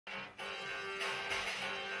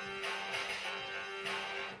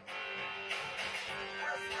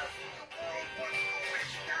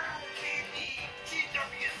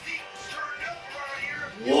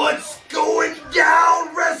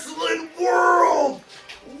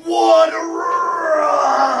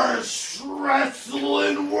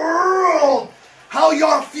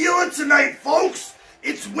tonight, folks.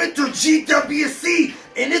 It's Winter GWC,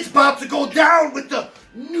 and it's about to go down with the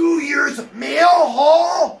New Year's Mail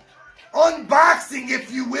Haul unboxing,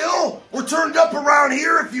 if you will. We're turned up around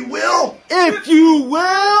here, if you will. If you will.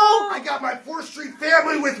 I got my 4th Street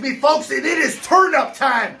family with me, folks, and it is turn-up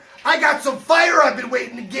time. I got some fire I've been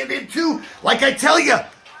waiting to get into. Like I tell you,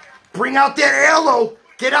 bring out that aloe.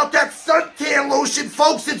 Get out that suntan lotion,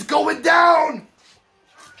 folks. It's going down.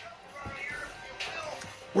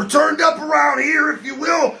 We're turned up around here, if you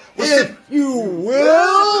will. If you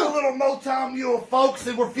will. A little Motown Mule, folks,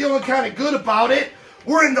 and we're feeling kind of good about it.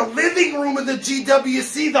 We're in the living room of the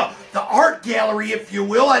GWC, the art gallery, if you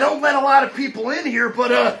will. I don't let a lot of people in here,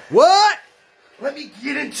 but, What? let me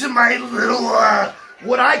get into my little,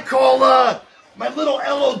 what I call, my little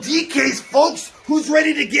LOD case, folks. Who's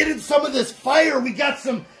ready to get in some of this fire? We got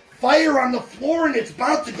some fire on the floor, and it's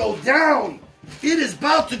about to go down. It is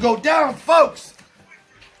about to go down, folks.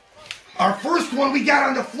 Our first one we got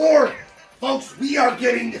on the floor, folks, we are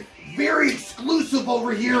getting very exclusive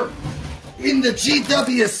over here in the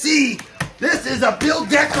GWC. This is a Bill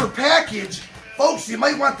Decker package. Folks, you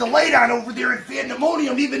might want the light on over there in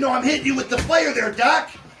Pandemonium, even though I'm hitting you with the fire there,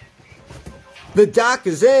 Doc. The doc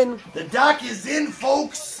is in. The doc is in,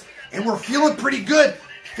 folks, and we're feeling pretty good.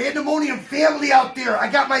 Pandemonium family out there. I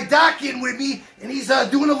got my doc in with me, and he's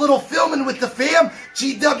doing a little filming with the fam.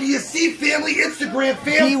 GWC family, Instagram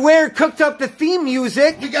fam. Beware cooked up the theme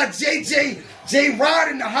music. We got J Rod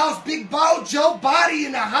in the house. Big Bow Joe Body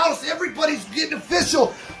in the house. Everybody's getting official.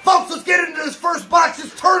 Folks, let's get into this first box.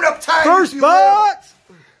 It's turn up time. First box.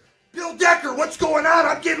 Bill Decker, what's going on?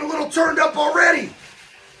 I'm getting a little turned up already.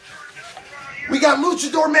 We got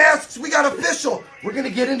luchador masks. We got official. We're going to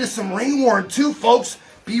get into some ring worn too, folks.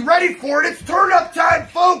 Be ready for it. It's turn up time,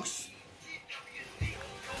 folks.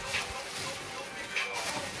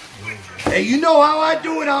 Hey, you know how I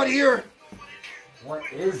do it out here. What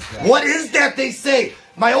is that? What is that, they say?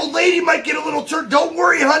 My old lady might get a little turned. Don't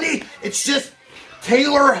worry, honey. It's just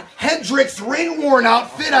Taylor Hendricks ring worn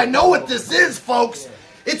outfit. I know what this is, folks.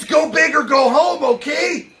 It's go big or go home,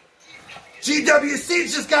 okay?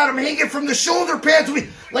 GWC's just got them hanging from the shoulder pads.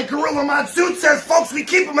 Like Gorilla Monsoon says, folks, we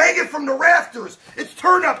keep them hanging from the rafters. It's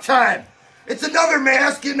turn-up time. It's another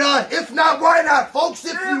mask, and if not, why not, folks,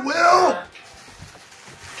 if you will.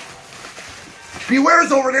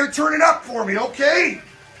 Beware's over there turning up for me, okay?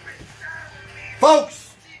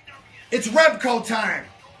 Folks, it's Rebco time.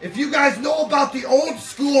 If you guys know about the old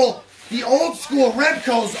school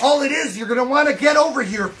Rebcos, all it is, you're going to want to get over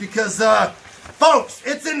here because, folks,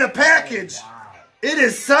 it's in the package. It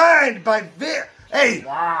is signed by Hey,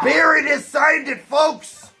 Barrett has signed it,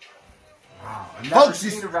 folks. Wow. I've never Folks,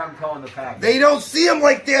 seen a Rebco in the package. They don't see them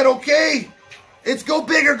like that, okay? It's go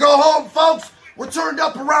big or go home, folks. We're turned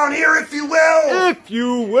up around here, if you will. If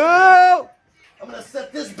you will. I'm going to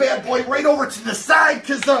set this bad boy right over to the side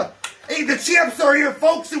because, hey, the champs are here,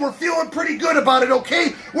 folks, and we're feeling pretty good about it,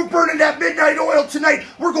 okay? We're burning that midnight oil tonight.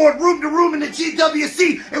 We're going room to room in the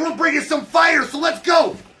GWC, and we're bringing some fire, so let's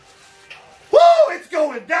go. Woo, it's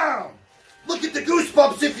going down. Look at the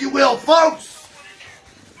goosebumps, if you will, folks.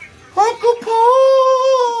 Uncle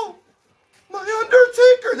Paul, my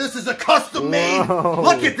Undertaker. This is a custom made. Whoa.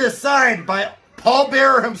 Look at this sign by Paul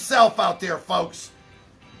Bearer himself out there, folks.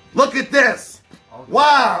 Look at this.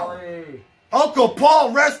 Wow. Uncle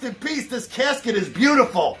Paul, rest in peace. This casket is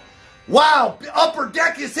beautiful. Wow. Upper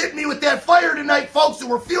Deck is hitting me with that fire tonight, folks, and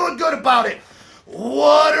we're feeling good about it.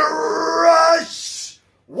 What a rush.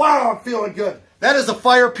 Wow, I'm feeling good. That is a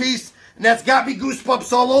fire piece, and that's got me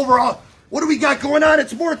goosebumps all over. What do we got going on?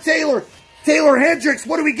 It's more Taylor Hendricks.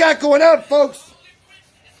 What do we got going on, folks?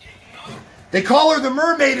 They call her the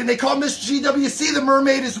Mermaid, and they call Miss GWC the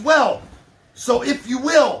Mermaid as well. So, if you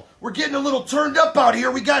will, we're getting a little turned up out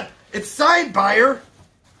here. It's signed by her.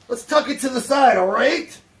 Let's tuck it to the side, all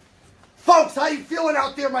right? Folks, how you feeling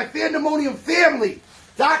out there, my Pandemonium family?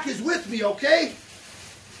 Doc is with me, okay?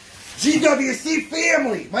 GWC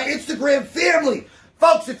family, my Instagram family.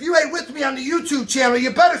 Folks, if you ain't with me on the YouTube channel, you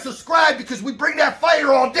better subscribe because we bring that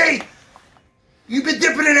fire all day. You've been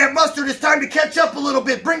dipping in that mustard. It's time to catch up a little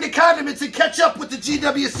bit. Bring the condiments and catch up with the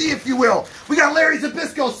GWC, if you will. We got Larry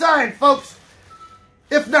Zbyszko signed, folks.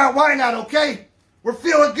 If not, why not, okay? We're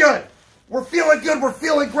feeling good. We're feeling good. We're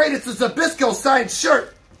feeling great. It's a Zbyszko signed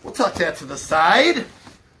shirt. We'll tuck that to the side.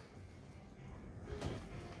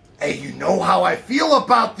 Hey, you know how I feel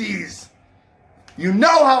about these. You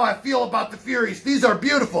know how I feel about the Furies. These are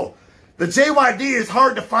beautiful. The JYD is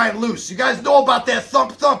hard to find loose. You guys know about that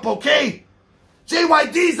thump thump, okay?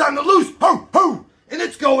 JYD's on the loose. Ho, ho. And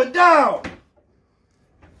it's going down.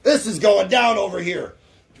 This is going down over here.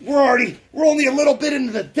 We're only a little bit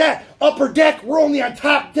into the deck, upper deck. We're only on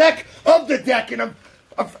top deck of the deck, and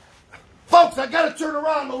folks, I gotta turn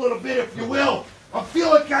around a little bit, if you will. I'm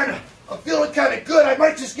feeling kind of good. I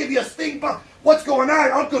might just give you a sting bump. What's going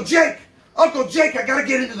on, Uncle Jake? Uncle Jake, I gotta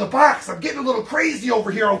get into the box. I'm getting a little crazy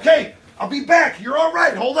over here. Okay, I'll be back. You're all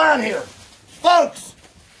right. Hold on here, folks.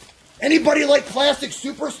 Anybody like plastic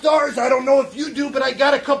superstars? I don't know if you do, but I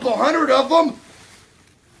got a couple hundred of them.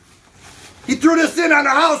 He threw this in on the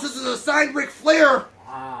house. This is a signed Ric Flair.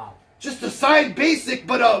 Wow. Just a signed basic,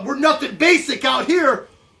 but we're nothing basic out here.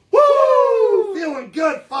 Woo! Feeling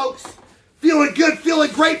good, folks. Feeling good,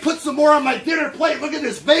 feeling great. Put some more on my dinner plate. Look at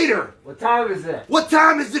this Vader. What time is it? What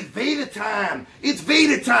time is it? Vader time. It's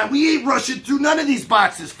Vader time. We ain't rushing through none of these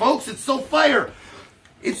boxes, folks. It's so fire.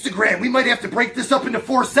 Instagram, we might have to break this up into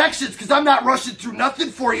 4 sections because I'm not rushing through nothing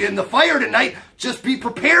for you in the fire tonight. Just be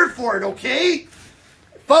prepared for it, okay?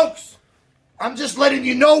 Folks, I'm just letting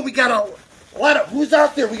you know we got a lot of... Who's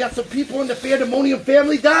out there? We got some people in the Pandemonium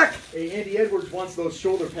family, Doc. Hey, Andy Edwards wants those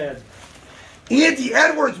shoulder pads. Andy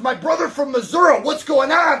Edwards, my brother from Missouri. What's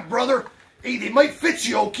going on, brother? Hey, they might fit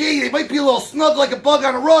you, okay? They might be a little snug like a bug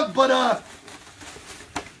on a rug, but,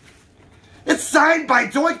 it's signed by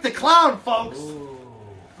Doink the Clown, folks. Ooh.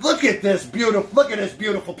 Look at this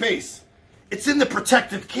beautiful piece. It's in the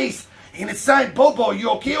protective case, and it's signed Bobo. You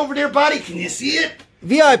okay over there, buddy? Can you see it?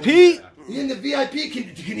 VIP? You in the VIP?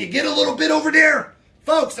 Can you get a little bit over there?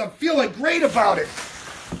 Folks, I'm feeling great about it.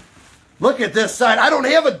 Look at this sign. I don't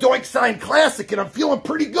have a Doink signed classic, and I'm feeling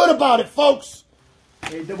pretty good about it, folks.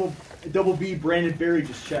 Hey, Double B, Brandon Berry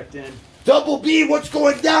just checked in. Double B, what's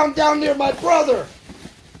going down there, my brother?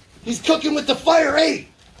 He's cooking with the fire. Hey,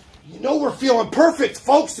 you know we're feeling perfect,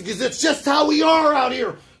 folks, because it's just how we are out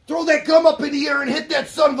here. Throw that gum up in the air and hit that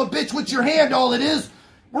son of a bitch with your hand, all it is.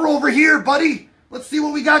 We're over here, buddy. Let's see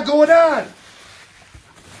what we got going on.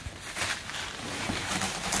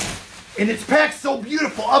 And it's packed so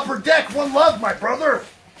beautiful. Upper deck, one love, my brother.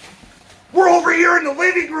 We're over here in the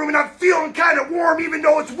living room, and I'm feeling kind of warm, even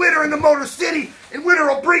though it's winter in the Motor City. And winter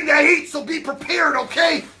will bring the heat, so be prepared,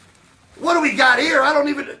 okay? What do we got here? I don't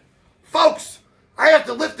even... Folks, I have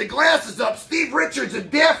to lift the glasses up. Steve Richards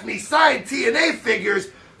and Daphne signed TNA figures.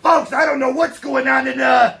 Folks, I don't know what's going on. And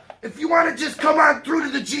if you want to just come on through to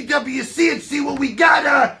the GWC and see what we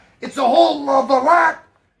got, it's a whole of a lot.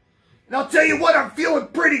 And I'll tell you what, I'm feeling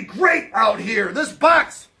pretty great out here. This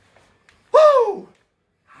box, woo!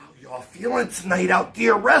 How y'all feeling tonight out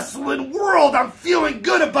there, wrestling world? I'm feeling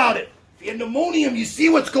good about it. Pandemonium, you see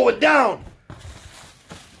what's going down.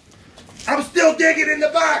 I'm still digging in the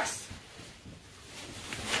box.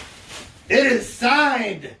 It is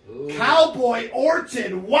signed. Ooh. Cowboy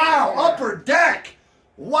Orton. Wow. Yeah. Upper deck.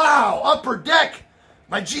 Wow. Upper deck.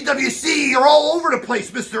 My GWC, you're all over the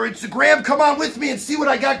place, Mr. Instagram. Come on with me and see what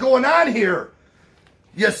I got going on here.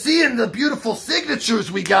 You seeing the beautiful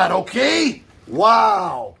signatures we got, okay?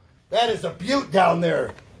 Wow. That is a beaut down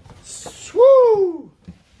there. Swoo.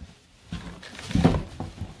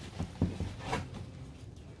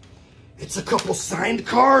 It's a couple signed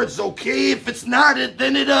cards, okay? If it's not,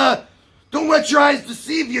 then it, don't let your eyes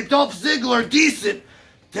deceive you. Dolph Ziggler, decent.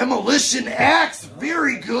 Demolition Axe,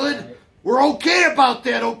 very good. We're okay about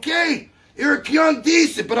that, okay? Eric Young,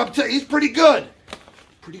 decent, but I'm telling you, he's pretty good.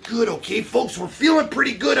 Pretty good, okay, folks? We're feeling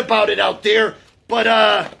pretty good about it out there.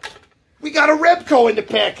 But, we got a Repco in the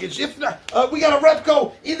package. If not, we got a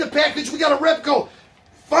Repco in the package. We got a Repco.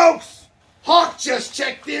 Folks, Hawk just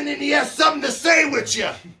checked in and he has something to say with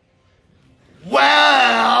you.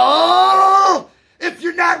 Well, if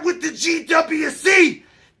you're not with the GWC,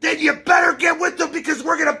 then you better get with them because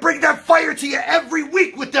we're going to bring that fire to you every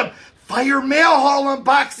week with them Fire Mail Haul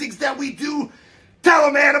unboxings that we do. Tell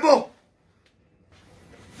them, Animal.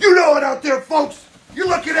 You know it out there, folks. You're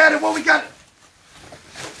looking at it, what we got.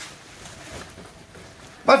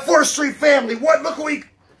 My 4th Street family, what?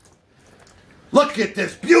 Look at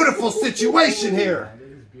this beautiful situation here. That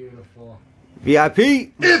is beautiful.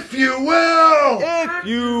 VIP. If you will. If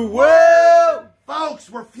you will. Folks,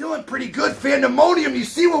 we're feeling pretty good. Pandemonium, you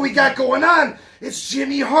see what we got going on. It's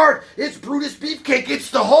Jimmy Hart. It's Brutus Beefcake.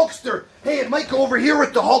 It's the Hulkster. Hey, it might go over here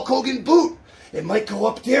with the Hulk Hogan boot. It might go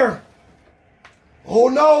up there. Oh,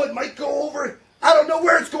 no, it might go over. I don't know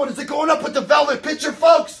where it's going. Is it going up with the Velvet Pitcher,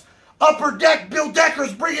 folks? Upper deck, Bill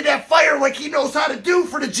Decker's bringing that fire like he knows how to do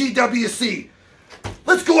for the GWC.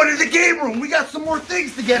 Let's go into the game room. We got some more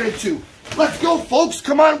things to get into. Let's go, folks.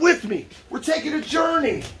 Come on with me. We're taking a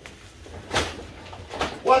journey.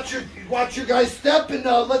 Watch your guys step, and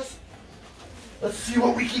let's see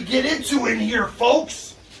what we can get into in here,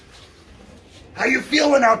 folks. How you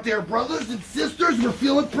feeling out there, brothers and sisters? We're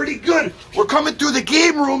feeling pretty good. We're coming through the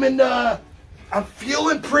game room, and I'm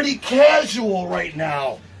feeling pretty casual right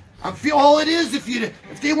now. All it is,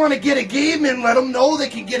 if they want to get a game in, let them know they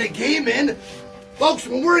can get a game in. Folks,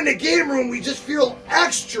 when we're in the game room, we just feel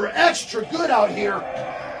extra good out here.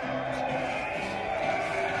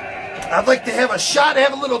 I'd like to have a shot,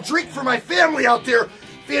 have a little drink for my family out there.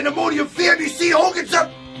 Pandemonium fam, you see Hogan's up.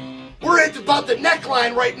 We're at about the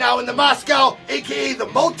neckline right now in the Moscow, a.k.a. the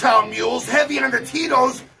Motown Mules. Heavy on the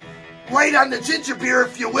Tito's, light on the ginger beer,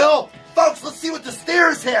 if you will. Folks, let's see what the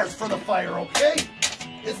stairs has for the fire, okay?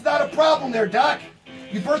 It's not a problem there, Doc.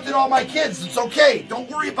 You birthed all my kids. It's okay. Don't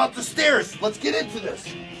worry about the stairs. Let's get into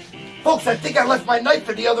this. Folks, I think I left my knife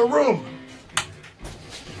in the other room.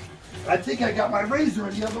 I think I got my razor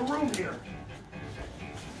in the other room here.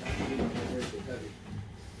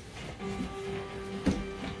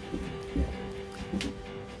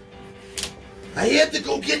 I had to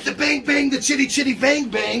go get the bang bang, the chitty chitty bang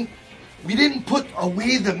bang. We didn't put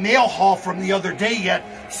away the mail haul from the other day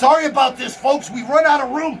yet. Sorry about this, folks. We run out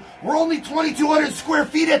of room. We're only 2,200 square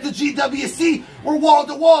feet at the GWC. We're wall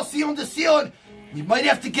to wall, ceiling to ceiling. We might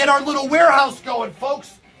have to get our little warehouse going,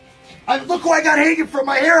 folks. Look who I got hanging from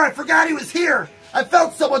my hair. I forgot he was here. I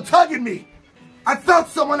felt someone tugging me. I felt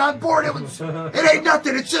someone on board. It ain't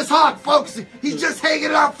nothing. It's just Hawk, folks. He's just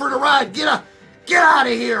hanging out for the ride. Get out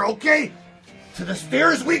of here, okay? To the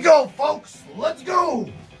stairs we go, folks. Let's go.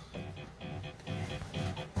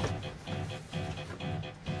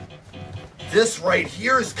 This right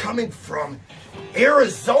here is coming from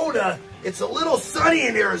Arizona. It's a little sunny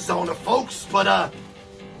in Arizona, folks, but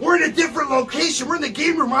we're in a different location. We're in the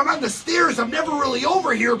game room. I'm on the stairs. I'm never really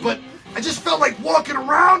over here, but I just felt like walking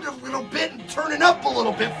around a little bit and turning up a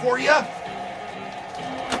little bit for you.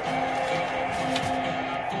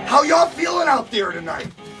 How y'all feeling out there tonight?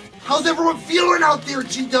 How's everyone feeling out there,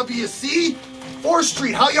 GWC? 4th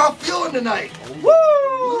Street, how y'all feeling tonight? Woo!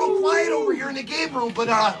 A little quiet over here in the game room, but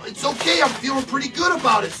it's okay. I'm feeling pretty good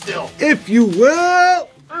about it still. If you will.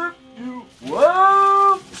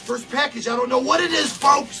 This first package, I don't know what it is,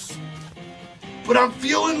 folks. But I'm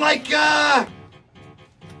feeling like,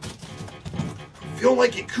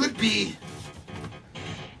 it could be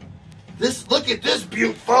this. Look at this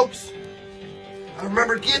beaut, folks. I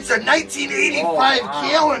remember it's a 1985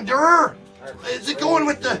 calendar. Is it going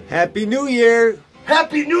with the Happy New Year?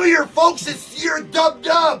 Happy New Year, folks. It's the year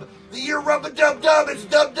Dub-Dub. The year Rub-a-Dub-Dub. It's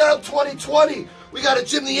Dub-Dub 2020. We got a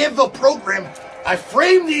Jim the Anvil program. I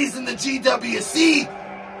framed these in the GWC.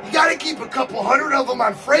 You got to keep a couple hundred of them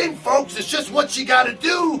on frame, folks. It's just what you got to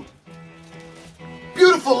do.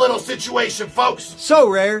 Beautiful little situation, folks. So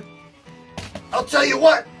rare. I'll tell you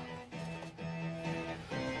what.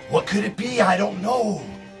 What could it be? I don't know.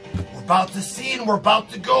 We're about to see and we're about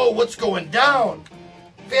to go. What's going down?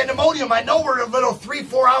 Pandemonium, I know we're a little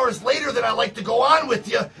 3-4 hours later than I like to go on with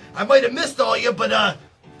you. I might have missed all you, but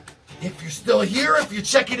if you're still here, if you're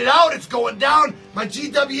checking it out, it's going down. My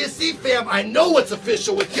GWC fam, I know it's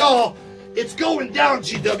official with y'all. It's going down,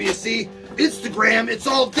 GWC. Instagram, it's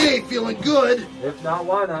all day, feeling good. If not,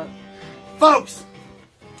 why not? Folks,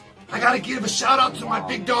 I got to give a shout out to my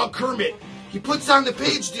big dog Kermit. He puts on the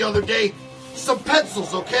page the other day some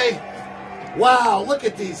pencils, okay? Wow, look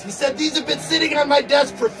at these. He said these have been sitting on my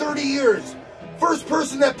desk for 30 years. First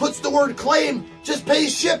person that puts the word claim just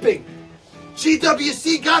pays shipping.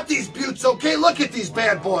 GWC got these beauts, okay? Look at these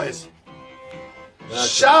bad boys.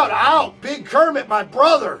 Shout out, Big Kermit, my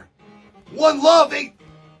brother. One love.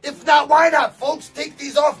 If not, why not, folks? Take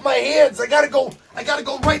these off my hands. I gotta go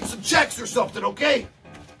write some checks or something, okay?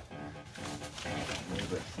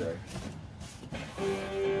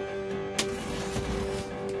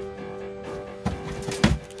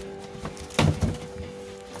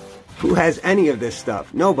 Who has any of this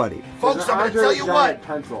stuff? Nobody. Folks, I'm going to tell you what.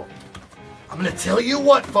 Pencil. I'm going to tell you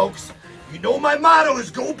what, folks. You know my motto is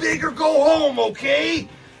go big or go home, okay?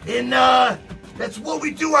 And that's what we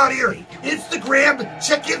do out here. Instagram,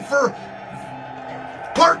 check in for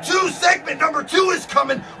part 2. Segment number 2 is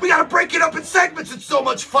coming. We got to break it up in segments. It's so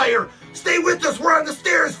much fire. Stay with us. We're on the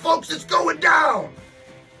stairs, folks. It's going down.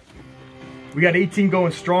 We got 18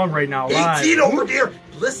 going strong right now. 18 over there.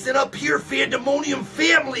 Listen up here, Pandemonium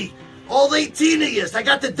family. All 18 of you. I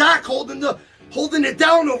got the doc holding it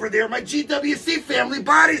down over there. My GWC family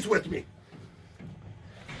body's with me.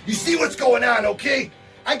 You see what's going on, okay?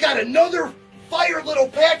 I got another fire little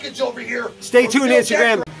package over here. Stay tuned,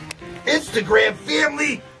 Instagram. Instagram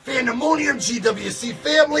family, Pandemonium, GWC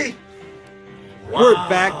family. Wow. We're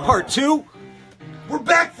back, part 2. We're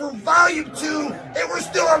back for volume 2, and we're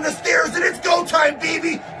still on the stairs, and it's go time,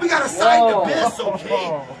 baby. We gotta sign the biz,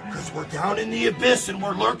 okay? because we're down in the abyss and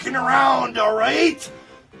we're lurking around, all right?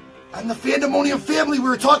 I'm the Fandemonium family. We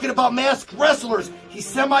were talking about masked wrestlers. He's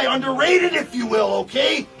semi-underrated, if you will,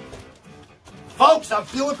 okay? Folks, I'm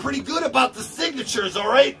feeling pretty good about the signatures, all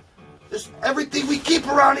right? Everything we keep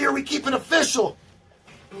around here, we keep it official.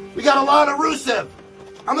 We got Alana Rusev.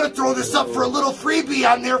 I'm going to throw this up for a little freebie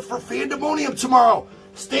on there for Fandemonium tomorrow.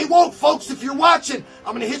 Stay woke, folks, if you're watching.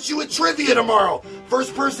 I'm going to hit you with trivia tomorrow.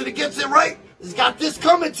 First person that gets it right has got this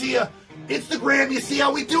coming to you. Instagram, you see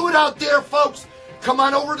how we do it out there, folks. Come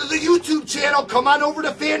on over to the YouTube channel. Come on over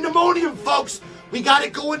to Fandemonium, folks. We got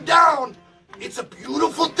it going down. It's a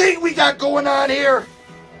beautiful thing we got going on here.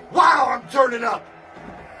 Wow, I'm turning up.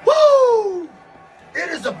 Woo! It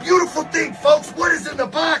is a beautiful thing, folks. What is in the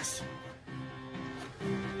box?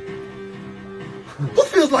 Who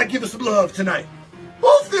feels like giving some love tonight?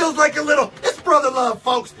 Who feels like a little? It's brother love,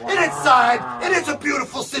 folks. Wow. And inside, and it's a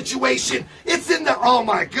beautiful situation. It's in the, oh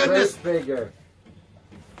my goodness. Figure.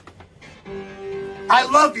 I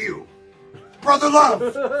love you. Brother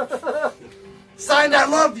love. Signed, I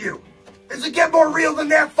love you. Does it get more real than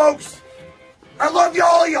that, folks? I love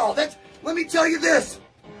y'all. Let me tell you this.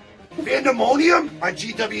 Fandemonium, my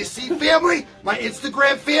GWC family, my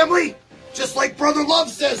Instagram family, just like Brother Love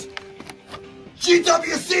says,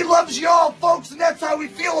 GWC loves y'all, folks, and that's how we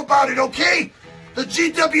feel about it, okay? The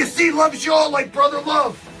GWC loves y'all like Brother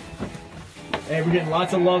Love. Hey, we're getting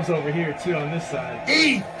lots of loves over here, too, on this side.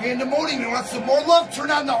 Hey, Fandemonium, you want some more love? Turn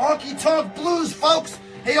on the Honky Tonk Blues, folks.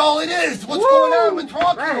 Hey, all it is. What's going on with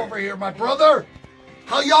Honky over here, my brother?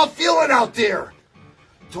 How y'all feeling out there?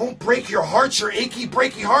 Don't break your hearts, your achy,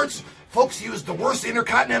 breaky hearts. Folks, he was the worst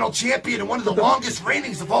Intercontinental Champion and one of the longest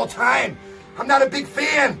reignings of all time. I'm not a big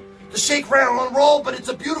fan. The shake, rattle, and roll, but it's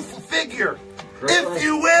a beautiful figure. If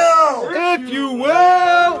you will. If you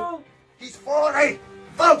will. He's falling. Hey,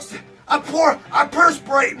 folks, I'm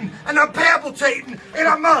perspirating, and I'm palpitating, and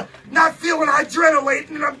I'm not feeling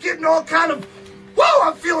adrenalating, and I'm getting all kind of, whoa,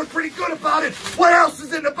 I'm feeling pretty good about it. What else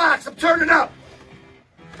is in the box? I'm turning up.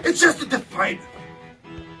 It's just a defiant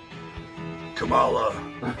Kamala.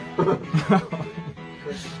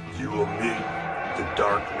 You will meet the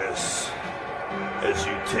darkness as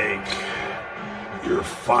you take your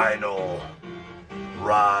final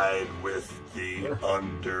ride with the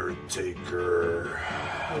Undertaker.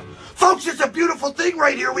 Folks, it's a beautiful thing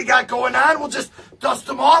right here we got going on. We'll just dust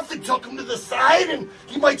him off and tuck him to the side, and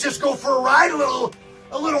he might just go for a ride, a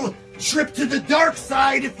little trip to the dark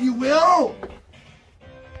side, if you will.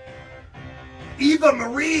 Eva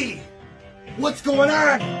Marie, what's going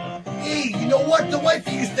on? Hey, you know what? The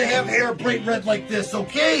wifey used to have hair bright red like this,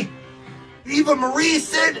 okay? Eva Marie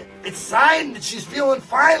said it's signed that she's feeling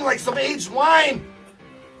fine like some aged wine.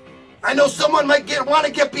 I know someone might want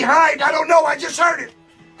to get behind. I don't know. I just heard it.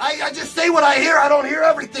 I just say what I hear. I don't hear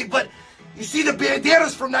everything. But you see the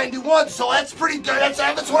bandanas from 91, so that's pretty good.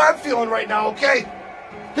 That's what I'm feeling right now, okay?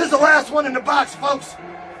 Here's the last one in the box, folks.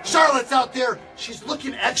 Charlotte's out there. She's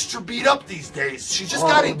looking extra beat up these days. She just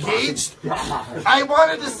got engaged. I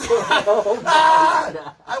wanted to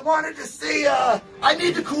say, I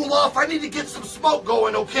need to cool off. I need to get some smoke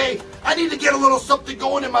going, okay? I need to get a little something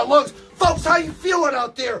going in my lungs. Folks, how you feeling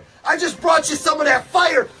out there? I just brought you some of that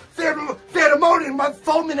fire. Fandemonium, I'm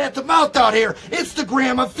foaming at the mouth out here.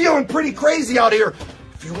 Instagram, I'm feeling pretty crazy out here.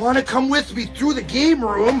 If you want to come with me through the game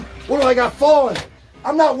room, what do I got falling?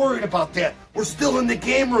 I'm not worried about that. We're still in the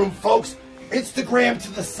game room, folks. Instagram to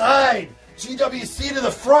the side, GWC to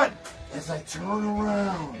the front. As I turn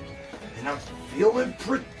around, and I'm feeling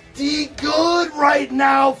pretty good right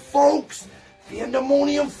now, folks.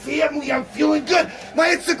 Fandemonium family, I'm feeling good. My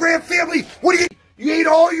Instagram family, what do you ate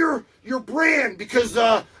all your brand because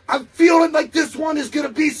I'm feeling like this one is gonna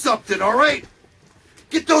be something. All right,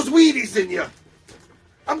 get those Wheaties in you.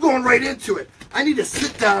 I'm going right into it. I need to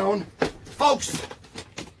sit down, folks.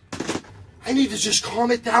 I need to just calm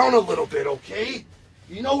it down a little bit, okay?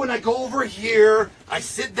 You know, when I go over here, I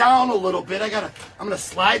sit down a little bit. I'm gonna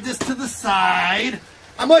slide this to the side.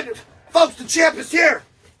 Folks, the champ is here.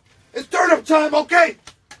 It's turn-up time, okay?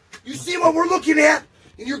 You see what we're looking at,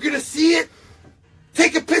 and you're gonna see it.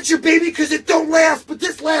 Take a picture, baby, because it don't last, but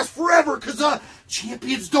this lasts forever, because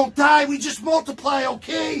champions don't die, we just multiply,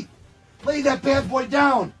 okay? Lay that bad boy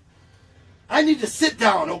down. I need to sit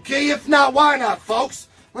down, okay? If not, why not, folks?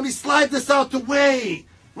 Let me slide this out the way.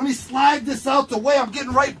 I'm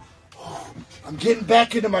getting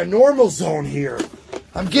back into my normal zone here.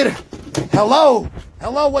 Hello,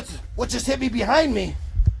 what just hit me behind me?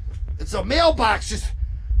 It's a mailbox,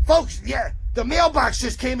 folks, yeah, the mailbox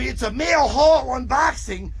just came in. It's a mail haul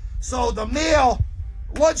unboxing. So the mail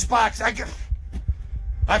lunchbox,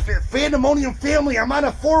 Fandemonium family, I'm on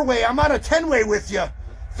a 4-way, I'm on a 10-way with you.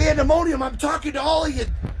 Fandemonium, I'm talking to all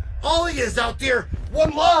of yous out there.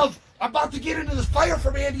 One love. I'm about to get into this fire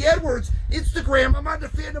from Andy Edwards. Instagram, I'm on the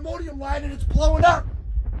Fandemonium line and it's blowing up.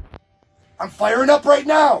 I'm firing up right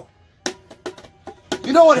now.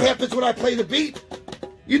 You know what happens when I play the beat?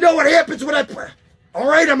 You know what happens when I play. All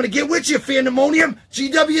right, I'm going to get with you, Fandemonium.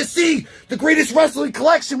 GWC, the Greatest Wrestling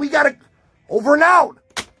Collection. We got it over and out.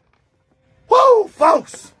 Woo,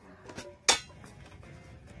 folks.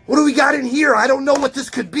 What do we got in here? I don't know what this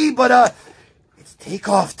could be, but it's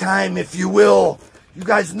takeoff time, if you will. You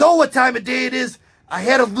guys know what time of day it is. I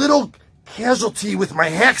had a little casualty with my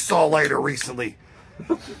hacksaw lighter recently.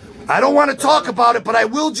 I don't want to talk about it, but I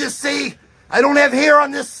will just say I don't have hair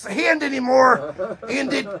on this hand anymore,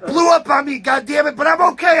 and it blew up on me, goddammit, but I'm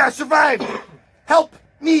okay. I survived. Help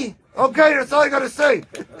me. Okay, that's all I got to say.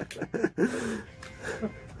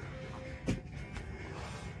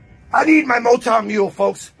 I need my Motown Mule,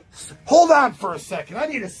 folks. Hold on for a second. I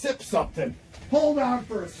need to sip something. Hold on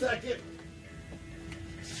for a second.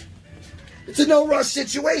 It's a no-rush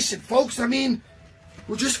situation, folks. I mean,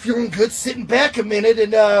 we're just feeling good, sitting back a minute,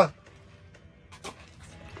 and,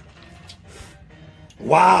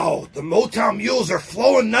 wow, the Motown Mules are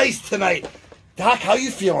flowing nice tonight. Doc, how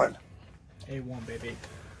you feeling? A1, baby.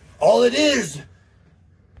 All it is.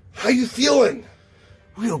 How you feeling?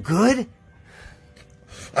 Real good.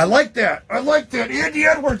 I like that. I like that. Andy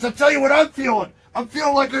Edwards, I'll tell you what I'm feeling. I'm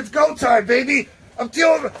feeling like it's go time, baby. I'm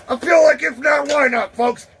feeling like if not, why not,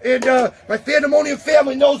 folks? And my Fandemonium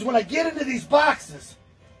family knows when I get into these boxes,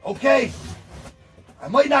 okay, I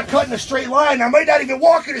might not cut in a straight line. I might not even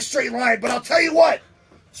walk in a straight line, but I'll tell you what,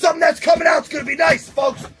 something that's coming out is going to be nice,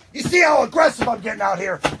 folks. You see how aggressive I'm getting out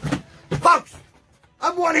here? Folks,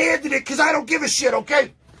 I'm one-handed it because I don't give a shit,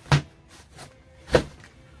 okay?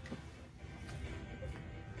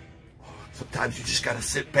 Sometimes you just got to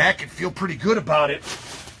sit back and feel pretty good about it.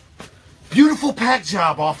 Beautiful pack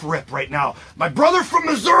job off rip right now. My brother from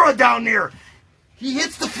Missouri down there, he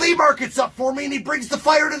hits the flea markets up for me and he brings the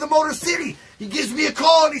fire to the Motor City. He gives me a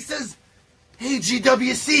call and he says, hey,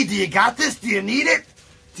 GWC, do you got this? Do you need it?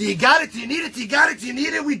 Do you got it? Do you need it? Do you got it? Do you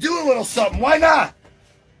need it? We do a little something. Why not?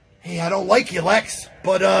 Hey, I don't like you, Lex,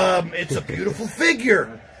 but it's a beautiful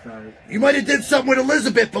figure. You might have did something with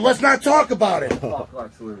Elizabeth, but let's not talk about it.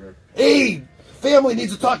 Hey, family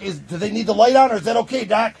needs to talk. Do they need the light on or is that okay,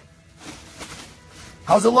 Doc?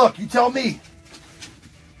 How's it look? You tell me.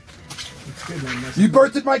 You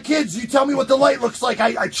birthed my kids. You tell me what the light looks like.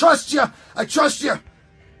 I trust you. I trust you.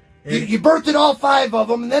 You birthed all 5 of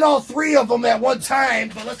them, and then all 3 of them at one time.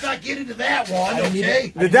 But let's not get into that one,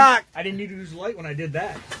 okay? The Doc. I didn't need to use light when I did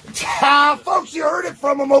that. Folks, you heard it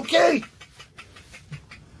from him, okay?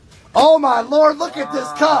 Oh, my Lord, look at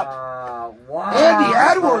this cup. Wow. Andy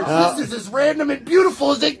Edwards, this is as random and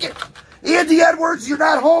beautiful as it gets. Andy Edwards, you're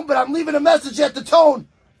not home, but I'm leaving a message at the tone.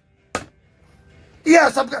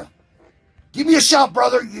 Yes, I'm going to. Give me a shout,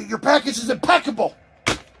 brother. Your package is impeccable.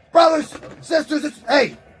 Brothers, sisters,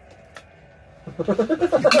 hey.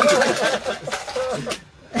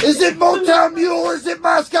 Is it Motown Mule? Is it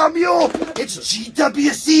Moscow Mule? It's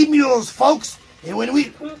GWC Mules, folks. And when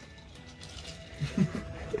we...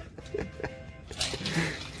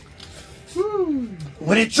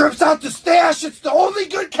 When it drips out the stash, it's the only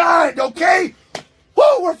good kind, okay?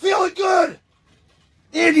 Woo, we're feeling good.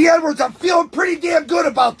 Andy Edwards, I'm feeling pretty damn good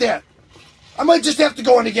about that. I might just have to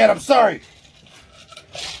go in again, I'm sorry.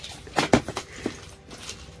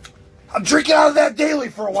 I'm drinking out of that daily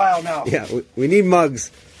for a while now. Yeah, we need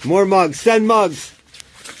mugs. More mugs. Send mugs.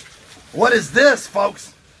 What is this,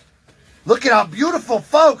 folks? Look at how beautiful,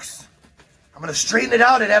 folks. I'm going to straighten it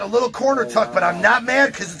out. It had a little corner tuck, but I'm not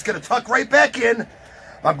mad because it's going to tuck right back in.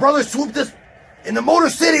 My brother swooped this. In the Motor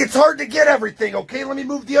City, it's hard to get everything, okay? Let me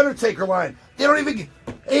move the Undertaker line. They don't even...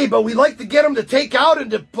 Hey, but we like to get them to take out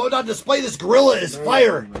and to put on display. This gorilla is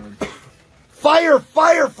fire. Fire,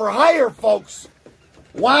 fire for hire, folks.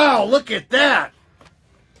 Wow, look at that.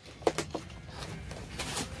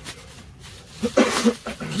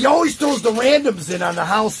 He always throws the randoms in on the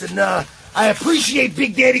house, and I appreciate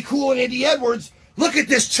Big Daddy Cool and Andy Edwards. Look at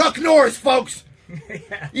this Chuck Norris, folks.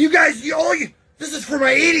 Yeah. You guys, this is for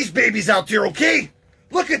my 80s babies out there, okay?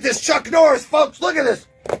 Look at this Chuck Norris, folks. Look at this.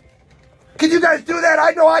 Can you guys do that?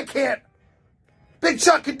 I know I can't. Big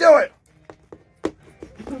Chuck can do it.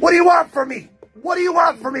 What do you want from me? What do you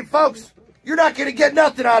want from me, folks? You're not going to get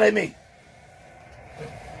nothing out of me.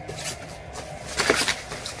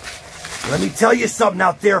 Let me tell you something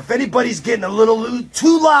out there. If anybody's getting a little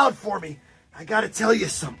too loud for me, I got to tell you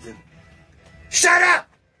something. Shut up!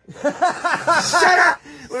 Shut up!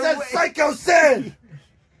 Said Psycho Sin!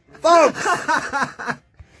 Folks,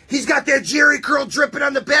 he's got that Jerry curl dripping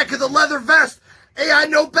on the back of the leather vest. Hey, I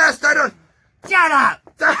know best. I don't... Shut up!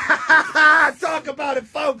 Talk about it,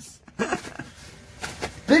 folks.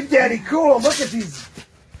 Big Daddy Cool, look at these.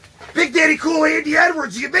 Big Daddy Cool, Andy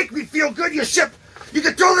Edwards, you make me feel good. You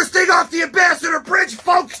can throw this thing off the Ambassador Bridge,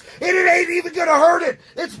 folks, and it ain't even gonna hurt it.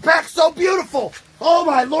 It's packed so beautiful. Oh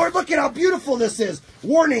my Lord, look at how beautiful this is.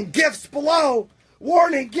 Warning, gifts below.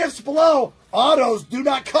 Warning, gifts below. Autos, do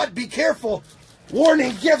not cut, be careful.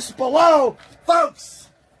 Warning, gifts below. Folks,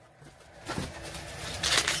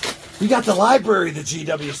 we got the library of the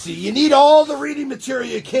GWC. You need all the reading material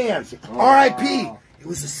you can. R.I.P. It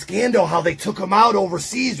was a scandal how they took him out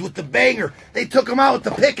overseas with the banger. They took him out with the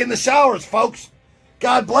pick in the showers, folks.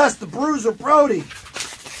 God bless the Bruiser Brody.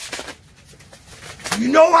 You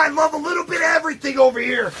know I love a little bit of everything over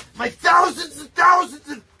here. My thousands and thousands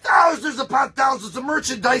and thousands upon thousands of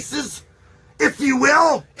merchandises, if you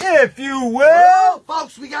will. If you will.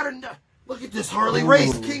 Folks, we got to... Look at this Harley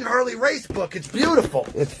Race, King Harley Race book. It's beautiful.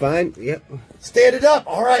 It's fine. Yep. Stand it up.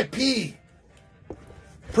 R.I.P.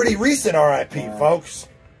 Pretty recent R.I.P., folks.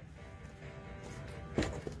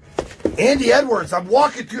 Andy Edwards, I'm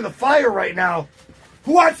walking through the fire right now.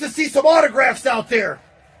 Who wants to see some autographs out there?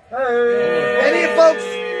 Hey.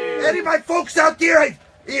 Any of my folks out there?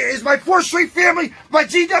 Is my 4th Street family, my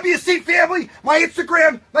GWC family, my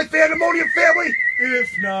Instagram, my Fandemonium family?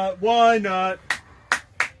 If not, why not?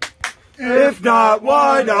 If not,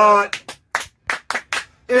 why not?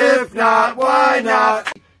 If not, why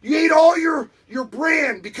not? You ate all your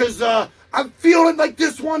brand because I'm feeling like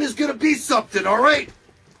this one is going to be something, all right?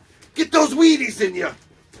 Get those Wheaties in you.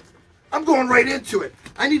 I'm going right into it.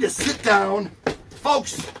 I need to sit down.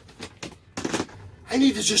 Folks, I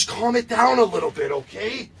need to just calm it down a little bit,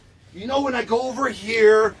 okay? You know, when I go over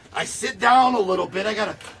here, I sit down a little bit. I'm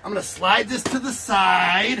going to slide this to the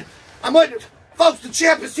side. Folks, the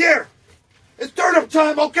champ is here. It's turn-up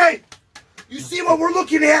time, okay? You see what we're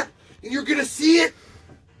looking at, and you're going to see it.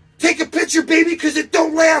 Take a picture, baby, because it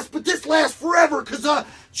don't last, but this lasts forever, because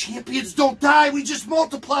champions don't die. We just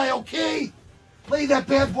multiply, okay? Lay that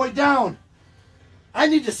bad boy down. I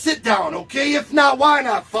need to sit down, okay? If not, why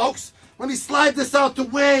not, folks? Let me slide this out the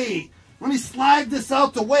way. Let me slide this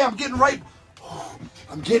out the way. I'm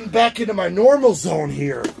getting back into my normal zone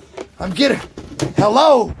here.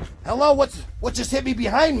 Hello, what just hit me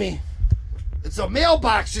behind me? It's a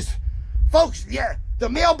mailbox folks, yeah, the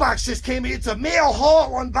mailbox just came in. It's a mail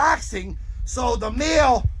haul unboxing. So the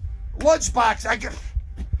mail lunchbox,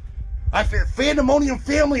 Fandemonium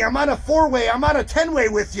family, I'm on a 4-way, I'm on a 10-way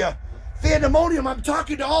with you. Fandemonium, I'm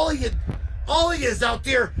talking to all of you out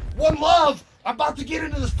there. One love. I'm about to get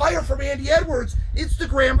into this fire from Andy Edwards.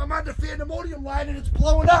 Instagram, I'm on the Fandemonium line and it's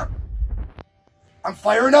blowing up. I'm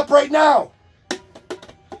firing up right now.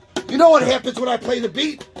 You know what happens when I play the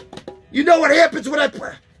beat? You know what happens when I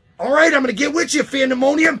play. All right, I'm going to get with you,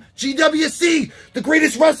 Fandemonium. GWC, the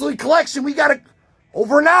Greatest Wrestling Collection. We got it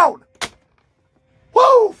over and out.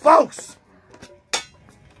 Woo, folks.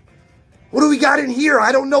 What do we got in here?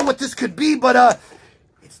 I don't know what this could be, but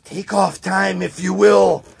it's takeoff time, if you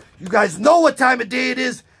will. You guys know what time of day it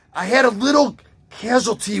is. I had a little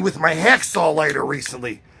casualty with my hacksaw lighter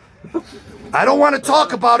recently. I don't want to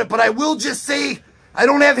talk about it, but I will just say I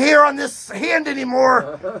don't have hair on this hand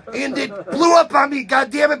anymore, and it blew up on me,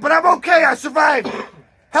 goddammit, but I'm okay. I survived.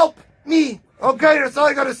 Help me. Okay, that's all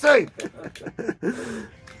I got to say.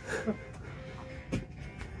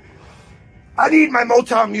 I need my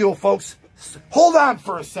Motown Mule, folks. Hold on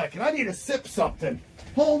for a second. I need to sip something.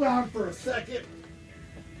 Hold on for a second.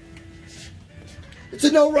 It's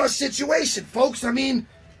a no-rush situation, folks. I mean,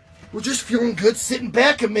 we're just feeling good sitting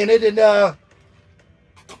back a minute and,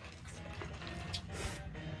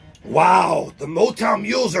 wow, the Motown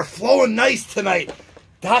Mules are flowing nice tonight.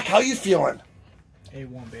 Doc, how you feeling?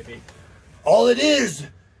 A1, baby. All it is.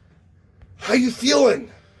 How you feeling?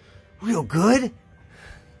 Real good?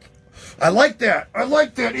 I like that. I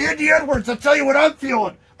like that. Andy Edwards, I'll tell you what I'm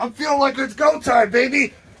feeling. I'm feeling like it's go time,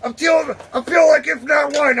 baby. I'm feeling like if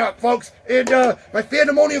not, why not, folks? And my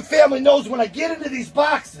Fandemonium family knows when I get into these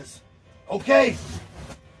boxes, okay,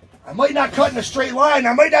 I might not cut in a straight line.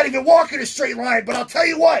 I might not even walk in a straight line, but I'll tell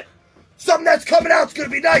you what, something that's coming out is going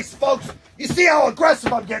to be nice, folks. You see how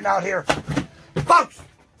aggressive I'm getting out here? Folks,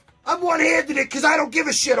 I'm one-handed it because I don't give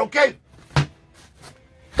a shit, okay?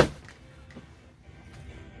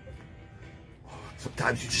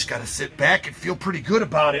 Sometimes you just got to sit back and feel pretty good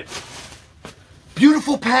about it.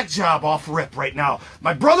 Beautiful pack job off rip right now.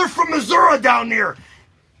 My brother from Missouri down there,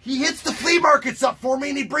 he hits the flea markets up for me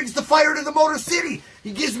and he brings the fire to the Motor City.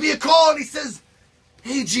 He gives me a call and he says,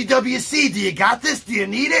 Hey, GWC, do you got this? Do you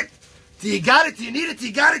need it? Do you got it? Do you need it? Do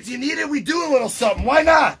you got it? Do you need it? We do a little something. Why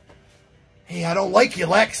not? Hey, I don't like you,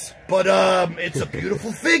 Lex, but it's a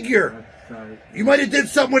beautiful figure. You might have did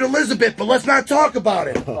something with Elizabeth, but let's not talk about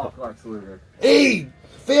it. Fuck Lex Luger. Hey,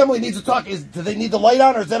 family needs to talk. Do they need the light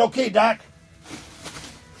on, or is that okay, Doc?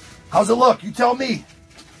 How's it look? You tell me.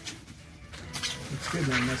 It's good,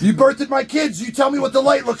 man. You birthed my kids. You tell me what the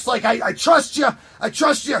light looks like. I trust you. I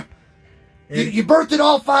trust you. You birthed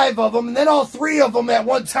all 5 of them, and then all 3 of them at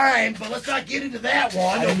one time. But let's not get into that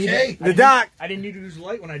one, okay? The Doc. I didn't need to use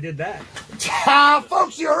light when I did that.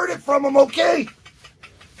 Folks, you heard it from him, okay?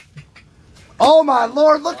 Oh, my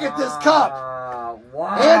Lord, look at this cup.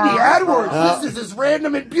 Wow. Andy Edwards, this is as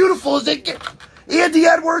random and beautiful as it gets. Andy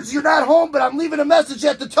Edwards, you're not home, but I'm leaving a message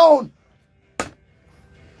at the tone.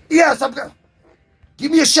 Yes, I'm going to...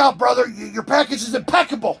 Give me a shout, brother. Your package is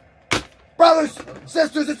impeccable. Brothers,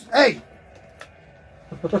 sisters, hey.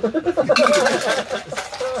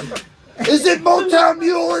 Is it Motown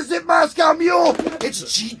Mule? Is it Moscow Mule? It's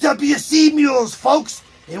GWC Mules, folks.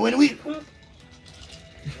 And when we...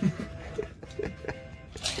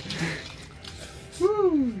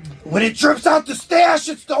 When it drips out the stash,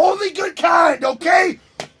 it's the only good kind, okay?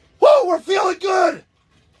 Woo, we're feeling good.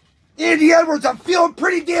 Andy Edwards, I'm feeling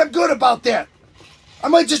pretty damn good about that. I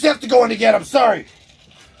might just have to go in again, I'm sorry.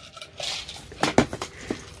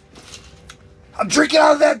 I'm drinking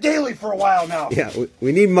out of that daily for a while now. Yeah,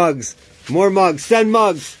 we need mugs. More mugs. Send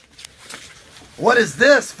mugs. What is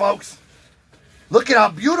this, folks? Look at how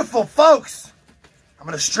beautiful, folks. I'm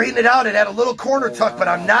going to straighten it out. It had a little corner tuck, but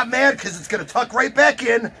I'm not mad because it's going to tuck right back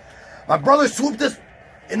in. My brother swooped this.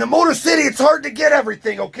 In the Motor City, it's hard to get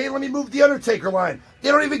everything, okay? Let me move the Undertaker line. They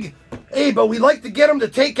don't even... Hey, but we like to get them to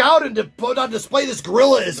take out and to put on display. This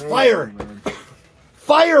gorilla is fire.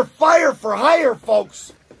 Fire, fire for hire,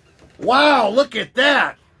 folks. Wow, look at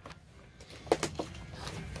that.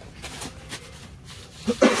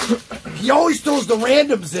 He always throws the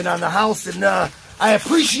randoms in on the house, and I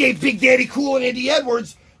appreciate Big Daddy Cool and Andy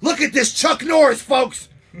Edwards. Look at this Chuck Norris, folks.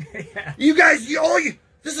 Yeah. You guys,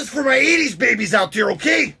 this is for my 80s babies out there,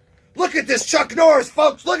 okay? Look at this Chuck Norris,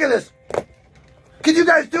 folks. Look at this. Can you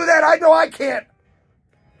guys do that? I know I can't.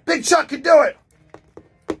 Big Chuck can do it.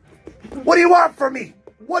 What do you want from me?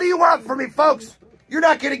 What do you want from me, folks? You're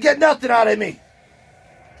not going to get nothing out of me.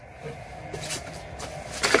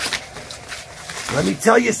 Let me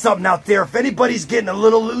tell you something out there. If anybody's getting a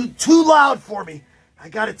little too loud for me, I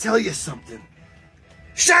got to tell you something.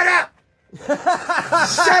 Shut up!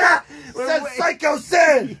 Shut up! Said Psycho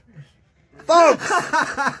Sid! Folks!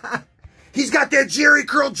 He's got that Jerry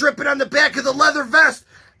curl dripping on the back of the leather vest.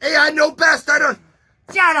 Hey, I know best. I don't...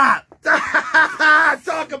 Shut up!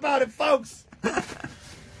 Talk about it, folks.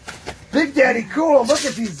 Big Daddy Cool. Look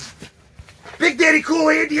at these. Big Daddy Cool,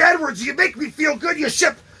 Andy Edwards. You make me feel good. You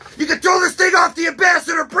can throw this thing off the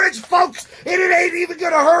Ambassador Bridge, folks, and it ain't even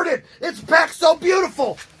going to hurt it. It's packed so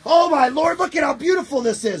beautiful. Oh, my Lord. Look at how beautiful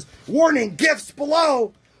this is. Warning, gifts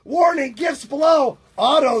below. Warning, gifts below.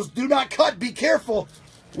 Autos, do not cut. Be careful.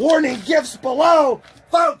 Warning, gifts below.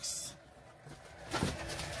 Folks,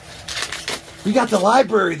 we got the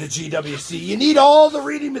library of the GWC. You need all the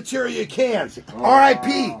reading material you can.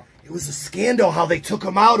 R.I.P. It was a scandal how they took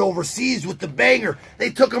him out overseas with the banger. They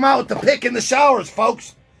took him out with the pick in the showers,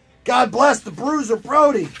 folks. God bless the Bruiser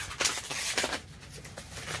Brody.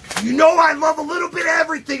 You know I love a little bit of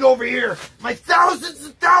everything over here. My thousands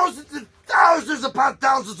and thousands and thousands upon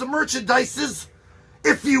thousands of merchandises,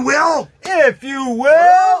 if you will. If you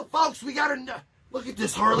will. Folks, we got to look at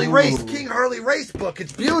this Harley Race, King Harley Race book.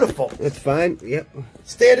 It's beautiful. It's fine. Yep.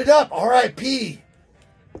 Stand it up. R.I.P.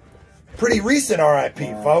 Pretty recent R.I.P.,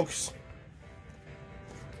 folks.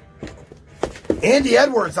 Andy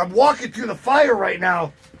Edwards, I'm walking through the fire right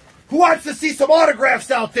now. Who wants to see some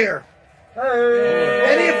autographs out there?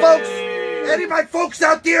 Hey. Any of my folks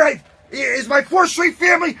out there? Is my 4th Street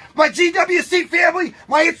family, my GWC family,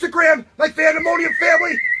 my Instagram, my Fandemonium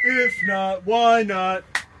family? If not, why not?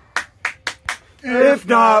 If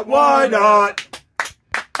not, why not?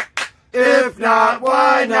 If not,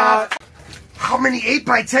 why not? How many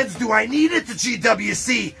 8x10s do I need at the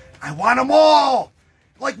GWC? I want them all.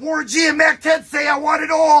 Like Warren G and Mac 10 say, I want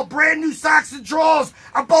it all. Brand new socks and drawers.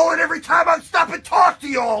 I'm bowling every time I stop and talk to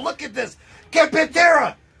y'all. Look at this. Ken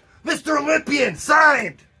Pantera, Mr. Olympian,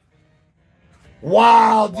 signed.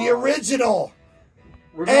 Wow, the original.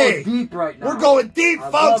 We're going deep right now. We're going deep,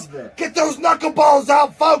 I folks. love this. Get those knuckleballs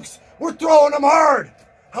out, folks. We're throwing them hard.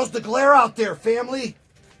 How's the glare out there, family?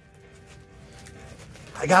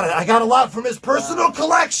 I got a lot from his personal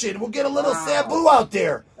collection. We'll get a little Sabu out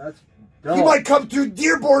there. That's He might come through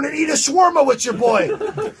Dearborn and eat a shawarma with your boy.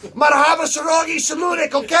 Marhaba Sharogi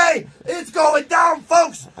Shalunik, okay? It's going down,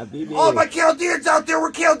 folks. All my Chaldeans out there,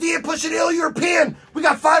 we're Chaldean pushing ill European. We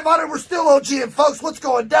got 500, we're still OGing, folks. What's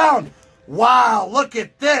going down? Wow, look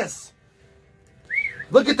at this.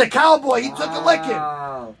 Look at the cowboy. He took a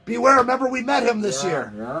licking. Beware, remember we met him this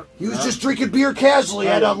year. He was just drinking beer casually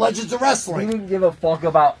at Legends of Wrestling. He didn't give a fuck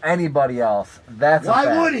about anybody else. That's a fact.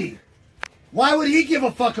 Why would he? Why would he give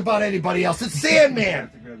a fuck about anybody else? It's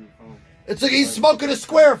Sandman. It's like he's smoking a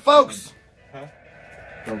square, folks.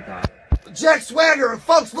 Jack Swagger,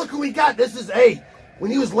 folks, look who we got. This is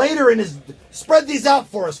when he was later in his... Spread these out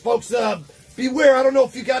for us, folks. Beware, I don't know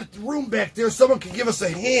if you got the room back there. Someone can give us a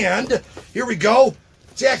hand. Here we go.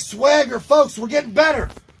 Jack Swagger, folks, we're getting better.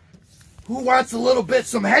 Who wants a little bit,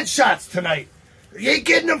 some headshots tonight? You ain't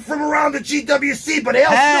getting them from around the GWC, but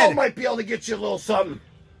Al Snow might be able to get you a little something.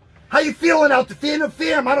 How you feeling out the Phantom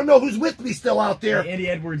Fam? I don't know who's with me still out there. Andy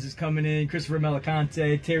Edwards is coming in. Christopher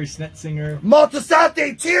Melicante, Terry Snetzinger.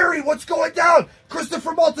 Maltasante, Terry, what's going down?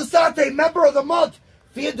 Christopher Maltasante, member of the month.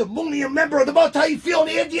 Fandemonium, member of the month. How you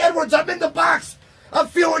feeling, Andy Edwards? I'm in the box. I'm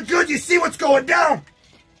feeling good. You see what's going down?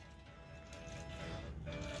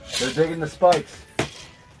 They're digging the spikes.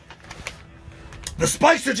 The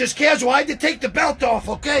spikes are just casual. I had to take the belt off,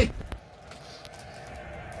 okay?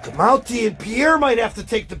 Demonte and Pierre might have to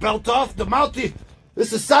take the belt off. Demonte,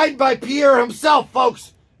 this is signed by Pierre himself,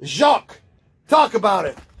 folks. Jacques, talk about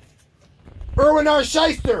it. Erwin R.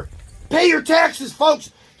 Scheister, pay your taxes,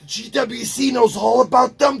 folks. The GWC knows all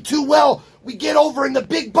about them too well. We get over in the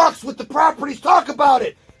big bucks with the properties. Talk about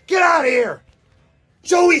it. Get out of here.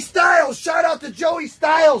 Joey Styles, shout out to Joey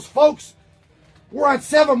Styles, folks. We're on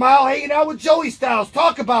 7 Mile hanging out with Joey Styles.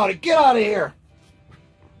 Talk about it. Get out of here.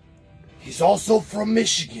 He's also from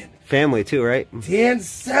Michigan. Family too, right? Dan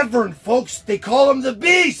Severn, folks. They call him the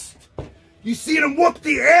Beast. You seen him whoop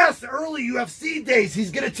the ass early UFC days.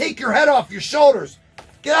 He's going to take your head off your shoulders.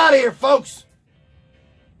 Get out of here, folks.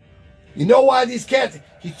 You know why these cats...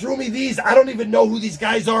 He threw me these. I don't even know who these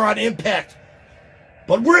guys are on Impact.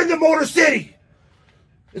 But we're in the Motor City.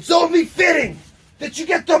 It's only fitting that you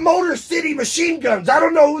get the Motor City machine guns. I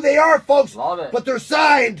don't know who they are, folks. Love it. But they're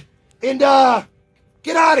signed. And,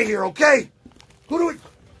 get out of here, okay? Who do we...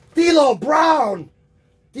 D'Lo Brown.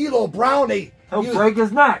 D'Lo Brown, He'll break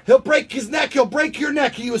his neck. He'll break his neck. He'll break your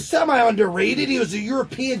neck. He was semi-underrated. He was a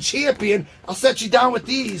European champion. I'll set you down with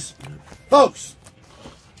these. Folks,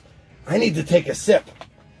 I need to take a sip.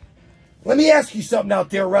 Let me ask you something out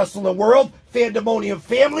there, wrestling world, Fandemonium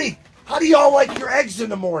family. How do y'all like your eggs in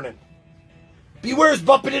the morning? Beware's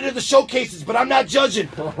bumping into the showcases, but I'm not judging.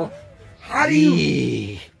 How do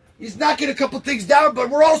you... He's knocking a couple things down, but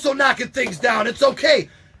we're also knocking things down. It's okay.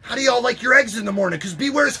 How do y'all like your eggs in the morning? Because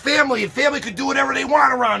Beware's family, and family could do whatever they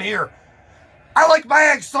want around here. I like my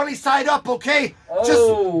eggs sunny side up, okay?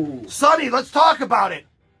 Oh. Just sunny, let's talk about it.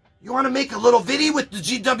 You want to make a little video with the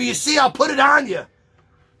GWC? I'll put it on you.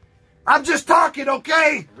 I'm just talking,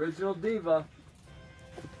 okay? Original diva.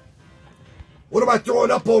 What am I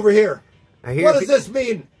throwing up over here? What does this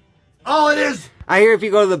mean? All it is... I hear if you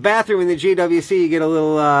go to the bathroom in the GWC, you get a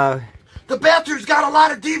little, The bathroom's got a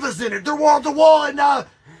lot of divas in it. They're wall to wall, and, that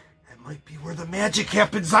might be where the magic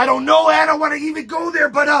happens. I don't know. I don't want to even go there,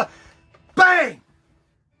 but, bang!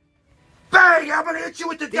 Bang! I'm going to hit you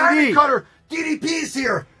with the diamond cutter. DDP's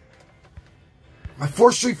here. My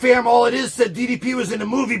 4th Street fam, all it is, said DDP was in the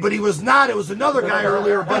movie, but he was not. It was another guy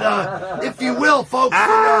earlier, but, if you will, folks.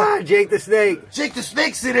 Jake the Snake. Jake the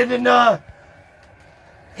Snake's in it, and,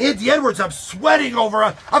 Andy Edwards, I'm sweating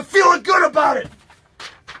over. I'm feeling good about it.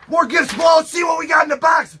 More gifts, Bo. Let's see what we got in the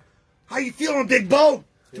box. How you feeling, Big Bo?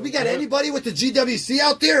 Do we got anybody with the GWC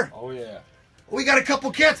out there? Oh, yeah. We got a couple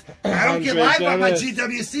cats. I don't get live on my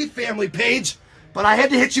GWC family page, but I had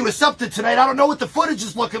to hit you with something tonight. I don't know what the footage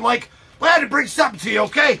is looking like, but I had to bring something to you,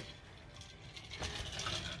 okay?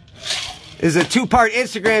 This is a 2-part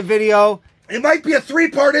Instagram video. It might be a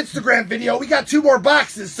 3-part Instagram video. We got 2 more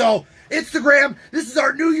boxes, so... Instagram, this is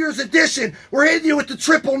our New Year's edition. We're hitting you with the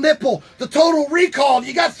triple nipple, the total recall.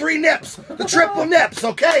 You got 3 nips, the triple nips,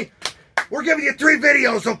 okay? We're giving you 3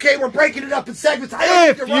 videos, okay? We're breaking it up in segments. I don't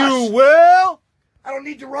need to rush. If you will. I don't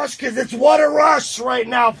need to rush because it's what a rush right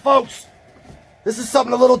now, folks. This is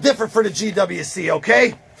something a little different for the GWC,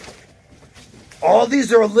 okay? All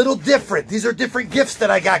these are a little different. These are different gifts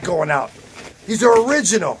that I got going out. These are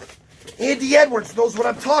original. Andy Edwards knows what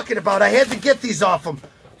I'm talking about. I had to get these off him.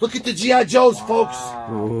 Look at the G.I. Joes, folks.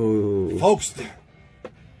 Ooh. Folks,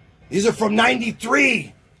 these are from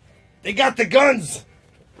 93. They got the guns.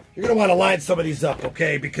 You're going to want to line some of these up,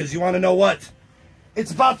 okay? Because you want to know what? It's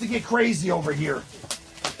about to get crazy over here.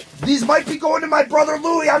 These might be going to my brother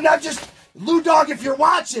Louie. I'm not just Lou Dog. If you're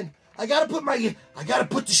watching, I gotta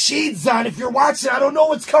put the shades on. If you're watching, I don't know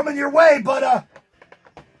what's coming your way, but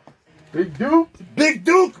Big Duke.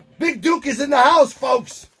 Big Duke is in the house,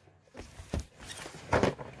 folks.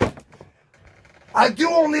 I do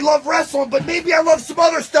only love wrestling, but maybe I love some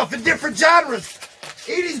other stuff in different genres.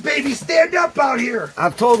 80s baby, stand up out here.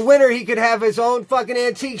 I've told Winter he could have his own fucking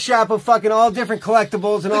antique shop of fucking all different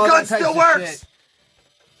collectibles and all that type of shit. The gun still works.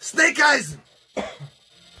 Snake Eyes.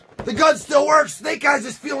 The gun still works. Snake Eyes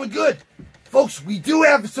is feeling good. Folks, we do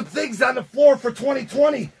have some things on the floor for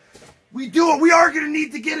 2020. We are going to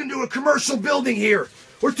need to get into a commercial building here.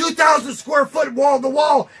 We're 2,000 square foot wall to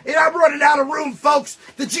wall, and I'm running out of room, folks.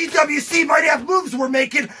 The GWC might have moves we're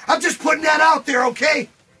making. I'm just putting that out there, okay?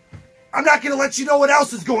 I'm not going to let you know what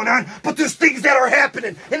else is going on, but there's things that are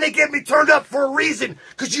happening, and they get me turned up for a reason,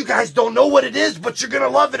 because you guys don't know what it is, but you're going to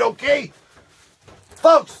love it, okay?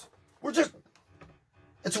 Folks,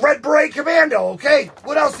 it's Red Beret Commando, okay?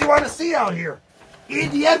 What else do you want to see out here?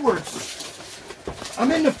 Andy Edwards.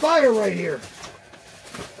 I'm in the fire right here.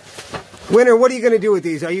 Winter, what are you going to do with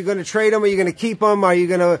these? Are you going to trade them? Are you going to keep them? Are you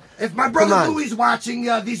going to... If my brother Louie's watching,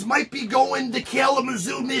 these might be going to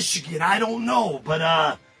Kalamazoo, Michigan. I don't know,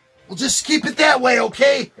 but we'll just keep it that way,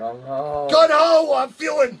 okay? Gung-ho. Gung-ho, I'm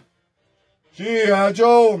feeling... G.I.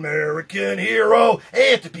 Joe, American hero.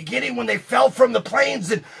 Hey, at the beginning when they fell from the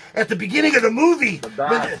planes and at the beginning of the movie,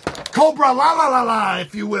 Cobra la la la la,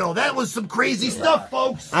 if you will. That was some crazy stuff,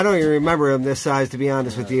 folks. I don't even remember him this size, to be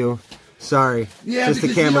honest with you. Sorry. Yeah, just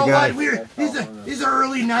because the camera you know guy. what? These are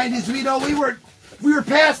early 90s. We were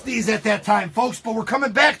past these at that time, folks, but we're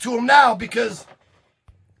coming back to them now because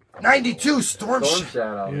 92 Storm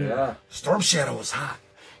Shadow, yeah. Storm Shadow was hot.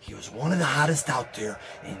 He was one of the hottest out there,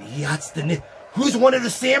 and he hots the... Who's one of the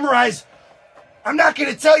samurais? I'm not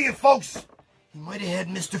going to tell you, folks. He might have had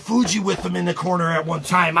Mr. Fuji with him in the corner at one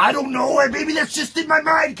time. I don't know, or maybe that's just in my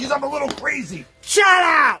mind because I'm a little crazy.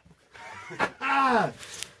 Shut up!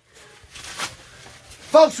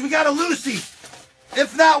 Folks, we got a Lucy.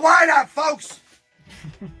 If not, why not, folks?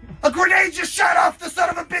 A grenade just shot off the son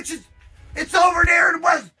of a bitches. It's over there in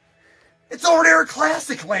It's over there in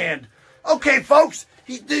Classic Land. Okay, folks.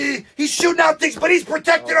 He's shooting out things, but he's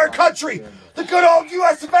protecting our country. The good old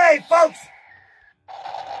US of A, folks.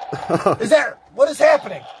 What is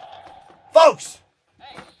happening? Folks.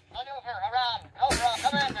 Hey, maneuver around Cobra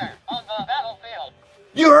Commander on the battlefield.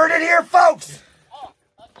 You heard it here, folks. Oh,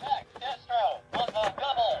 attack Destro on the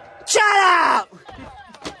double. Shut up!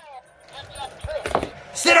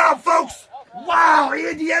 Sit down, folks. Wow,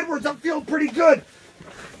 Andy Edwards, I'm feeling pretty good.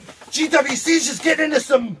 GWC's just getting into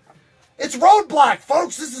some... It's Roadblock,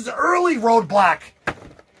 folks. This is early Roadblock.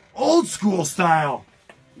 Old school style.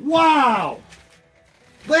 Wow.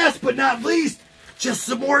 Last but not least, just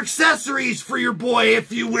some more accessories for your boy,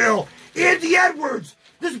 if you will. Andy Edwards.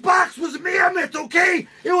 This box was mammoth, okay?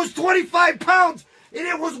 It was 25 pounds, and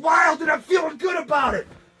it was wild, and I'm feeling good about it.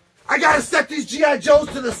 I got to set these G.I. Joes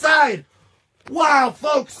to the side. Wow,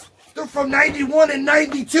 folks. They're from 91 and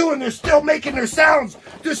 92, and they're still making their sounds.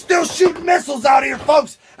 They're still shooting missiles out here,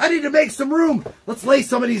 folks. I need to make some room. Let's lay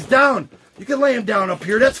some of these down. You can lay them down up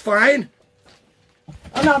here. That's fine.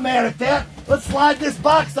 I'm not mad at that. Let's slide this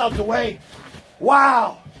box out the way.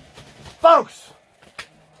 Wow. Folks,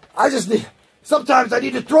 sometimes I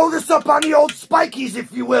need to throw this up on the old spikies,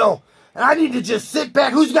 if you will. And I need to just sit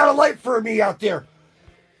back. Who's got a light for me out there?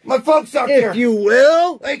 My folks out there. If you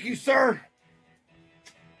will. Thank you, sir.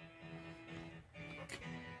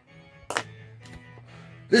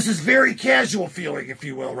 This is very casual feeling, if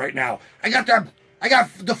you will, right now. I got the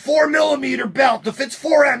 4mm belt. The Fitz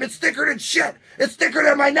 4M. It's thicker than shit. It's thicker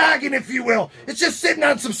than my noggin, if you will. It's just sitting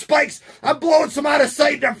on some spikes. I'm blowing some out of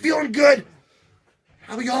sight, and I'm feeling good.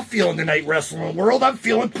 How are y'all feeling tonight, wrestling world? I'm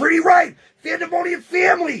feeling pretty right. Fandemonian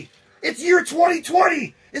family. It's year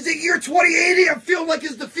 2020. Is it year 2080? I'm feeling like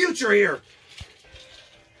it's the future here.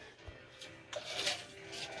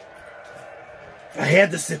 I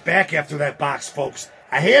had to sit back after that box, folks.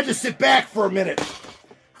 I had to sit back for a minute.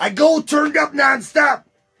 I go turned up nonstop.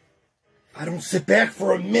 I don't sit back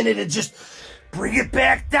for a minute and just bring it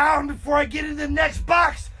back down before I get into the next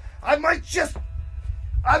box. I might...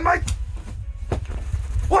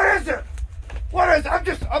 What is it? What is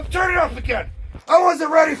it? I'm turning up again. I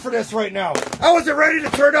wasn't ready for this right now. I wasn't ready to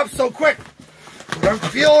turn up so quick. But I'm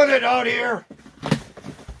feeling it out here.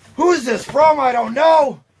 Who is this from? I don't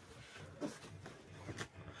know.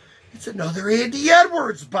 It's another Andy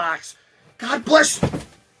Edwards box. God bless you.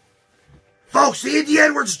 Folks, Andy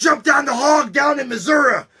Edwards jumped on the hog down in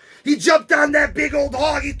Missouri. He jumped on that big old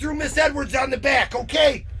hog. He threw Miss Edwards on the back,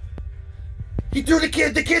 okay? He threw the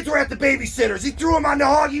kids were at the babysitters. He threw them on the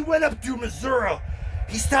hog. He went up through Missouri.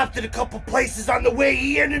 He stopped at a couple places on the way.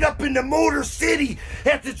 He ended up in the Motor City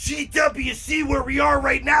at the GWC where we are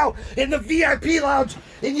right now in the VIP lounge.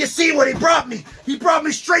 And you see what he brought me. He brought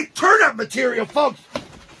me straight turn-up material, folks.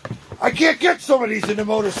 I can't get some of these in the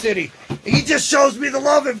Motor City. He just shows me the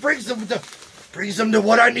love and brings them to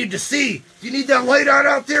what I need to see. You need that light on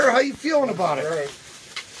out there? How you feeling about it? Right.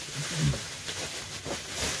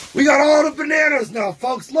 We got all the bananas now,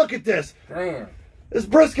 folks. Look at this. Damn. This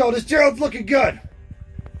Briscoe, this Gerald's looking good.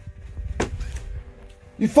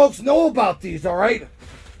 You folks know about these, all right?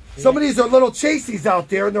 Some of these are little chasies out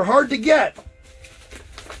there, and they're hard to get.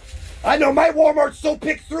 I know my Walmart's so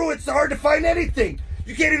picked through, it's hard to find anything.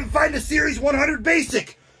 You can't even find a Series 100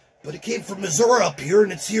 Basic. But it came from Missouri up here,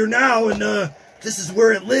 and it's here now, and this is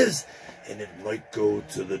where it lives. And it might go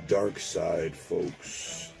to the dark side,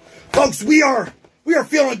 folks. Folks, we are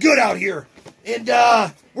feeling good out here. And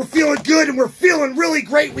we're feeling good, and we're feeling really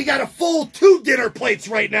great. We got a full 2 dinner plates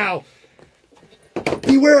right now.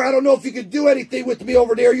 Beware, I don't know if you can do anything with me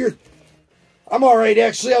over there. I'm all right,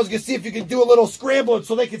 actually. I was going to see if you could do a little scrambling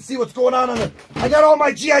so they can see what's going on. I got all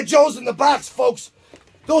my G.I. Joes in the box, folks.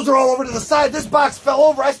 Those are all over to the side. This box fell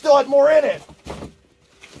over. I still had more in it.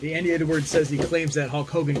 The Andy Edwards says he claims that Hulk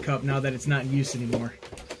Hogan cup now that it's not in use anymore.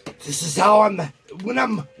 This is how when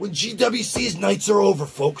GWC's nights are over,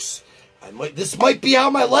 folks. This might be how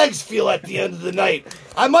my legs feel at the end of the night.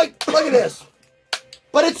 Look at this.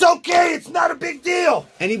 But it's okay. It's not a big deal.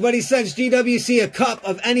 Anybody sends GWC a cup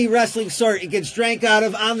of any wrestling sort, it gets drank out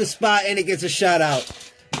of on the spot, and it gets a shout out.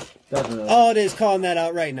 Definitely. All it is, calling that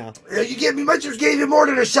out right now. You gave me much. Gave you more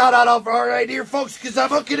than a shout out all right here, folks, because I'm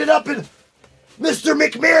hooking it up and Mr.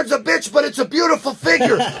 McMahon's a bitch, but it's a beautiful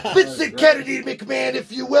figure. Vincent Kennedy McMahon,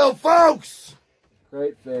 if you will, folks.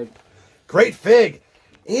 Great fig. Great fig.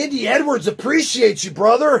 Andy Edwards appreciates you,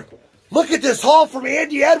 brother. Look at this haul from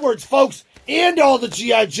Andy Edwards, folks. And all the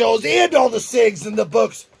G.I. Joes, and all the SIGs and the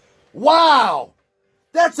books. Wow.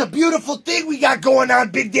 That's a beautiful thing we got going on,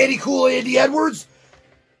 Big Daddy Cool Andy Edwards.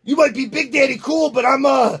 You might be Big Daddy Cool, but I'm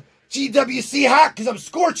GWC hot because I'm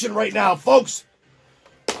scorching right now, folks.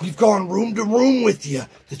 We've gone room to room with you.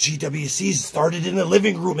 The GWCs started in the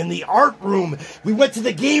living room, in the art room. We went to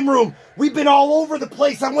the game room. We've been all over the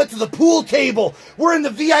place. I went to the pool table. We're in the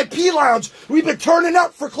VIP lounge. We've been turning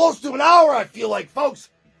up for close to an hour, I feel like, folks.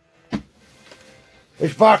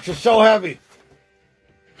 This box is so heavy.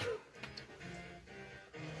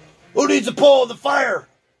 Who needs a pull of the fire?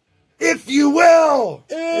 If you will.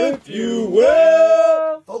 If you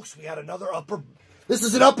will. Folks, we got another this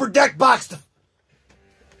is an upper deck box.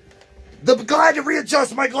 I'm glad to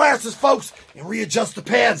readjust my glasses, folks, and readjust the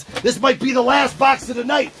pads. This might be the last box of the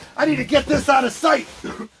night. I need to get this out of sight.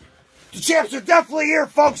 The champs are definitely here,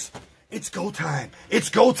 folks. It's go time. It's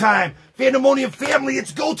go time. Fandemonium family,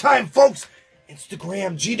 it's go time, folks.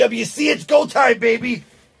 Instagram, GWC, it's go time, baby.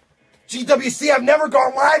 GWC, I've never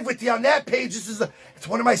gone live with you on that page. It's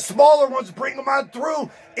one of my smaller ones. Bring them on through.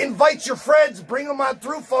 Invite your friends. Bring them on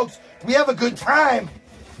through, folks. We have a good time.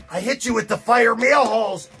 I hit you with the fire mail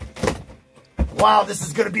hauls. Wow, this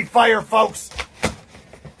is going to be fire, folks.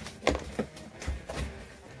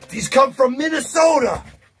 These come from Minnesota.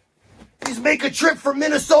 These make a trip from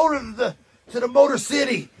Minnesota to the Motor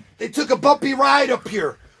City. They took a bumpy ride up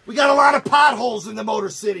here. We got a lot of potholes in the Motor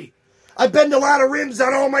City. I bend a lot of rims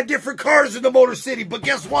on all my different cars in the Motor City, but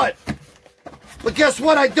guess what?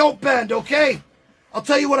 I don't bend, okay? I'll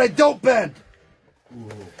tell you what I don't bend.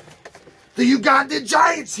 The Ugandan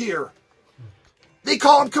Giants here. They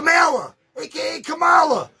call him Kamala, a.k.a.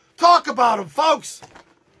 Kamala. Talk about him, folks.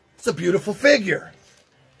 It's a beautiful figure.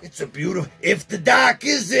 If the doc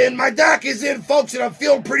is in, my doc is in, folks, and I'm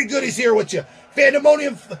feeling pretty good he's here with you.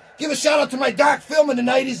 Fandemonium, give a shout out to my doc filming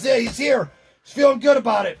tonight. He's there. He's here. He's feeling good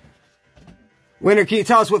about it. Winter, can you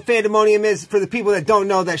tell us what Fandemonium is for the people that don't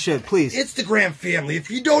know that shit, please? Instagram family. If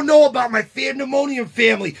you don't know about my Fandemonium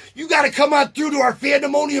family, you got to come on through to our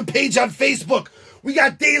Fandemonium page on Facebook. We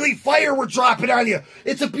got daily fire we're dropping on you.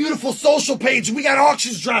 It's a beautiful social page. We got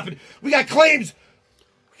auctions dropping. We got claims.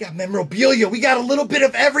 We got memorabilia. We got a little bit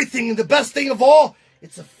of everything. And the best thing of all,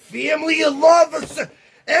 it's a family of love.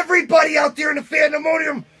 Everybody out there in the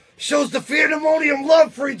Fandemonium shows the Fandemonium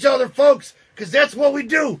love for each other, folks, because that's what we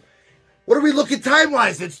do. What are we looking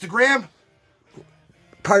time-wise, Instagram?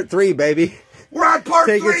 Part 3, baby. We're on part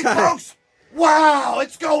 3, folks. Wow,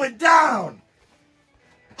 it's going down.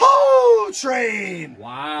 Oh, train.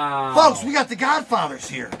 Wow. Folks, we got the Godfathers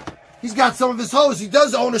here. He's got some of his hoes. He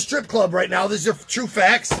does own a strip club right now. These are true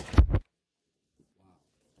facts.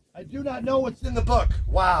 I do not know what's in the book.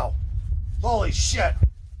 Wow. Holy shit.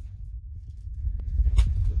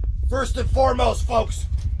 First and foremost, folks,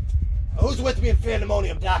 who's with me in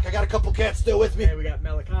Pandemonium, Doc? I got a couple cats still with me. Hey, we got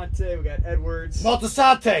Melicante, we got Edwards.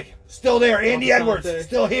 Maltasante, still there. Andy Maltasante. Edwards,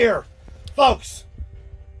 still here. Folks,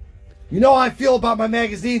 you know how I feel about my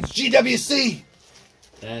magazines. GWC.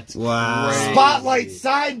 That's Wow. crazy. Spotlight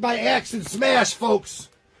signed by Axe and Smash, folks.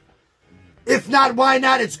 If not, why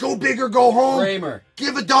not? It's go big or go home. Kramer.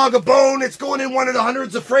 Give a dog a bone. It's going in one of the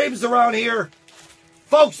hundreds of frames around here.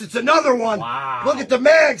 Folks, it's another one. Wow. Look at the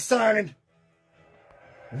mag signing.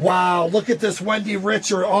 Wow, look at this Wendy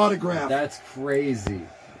Richter autograph. That's crazy.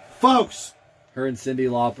 Folks, Her and Cyndi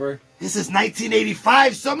Lauper. this is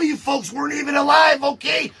 1985. Some of you folks weren't even alive,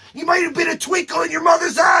 okay? You might have been a twinkle in your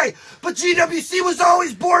mother's eye, but GWC was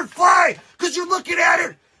always born fly, because you're looking at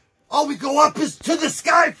it. All we go up is to the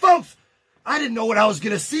sky, folks. I didn't know what I was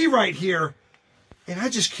going to see right here, and I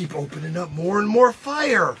just keep opening up more and more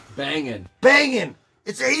fire. Banging. Banging.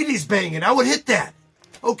 It's 80s banging. I would hit that.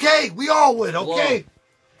 Okay? We all would, okay?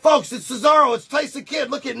 Folks, it's Cesaro. It's Tyson Kidd.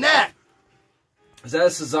 Look at that. Is that a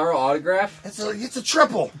Cesaro autograph? It's a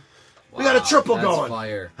triple. We got a triple That's going.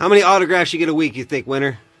 fire. How many autographs you get a week, you think,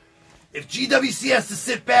 Winner? If GWC has to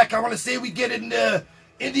sit back, I want to say we get in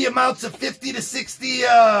the amounts of 50 to 60. Is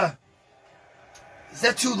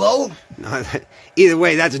that too low? No, either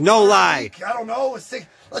way, that's no lie. I don't know.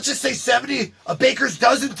 Let's just say 70. A baker's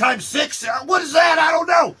dozen times 6. What is that? I don't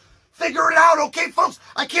know. Figure it out, okay, folks?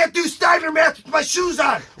 I can't do Steiner math with my shoes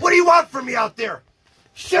on. What do you want from me out there?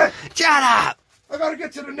 Shit. Shut up. I got to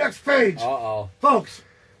get to the next page. Uh-oh. Folks,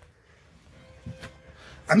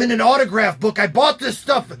 I'm in an autograph book. I bought this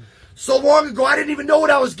stuff so long ago, I didn't even know what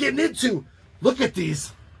I was getting into. Look at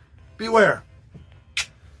these. Beware.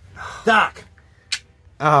 Doc.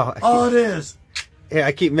 Oh, All it is. yeah,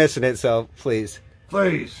 I keep missing it, so please.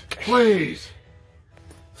 Please. Please.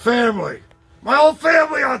 Family. My whole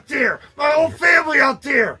family out there. My whole family out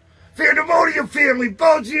there. Pandemonium family.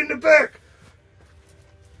 Bonesy in the back.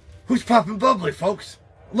 Who's popping bubbly, folks?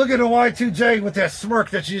 Look at the Y2J with that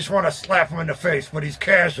smirk that you just want to slap him in the face, but he's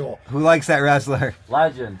casual. Who likes that wrestler?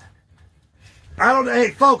 Legend. I don't know.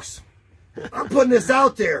 Hey, folks, I'm putting this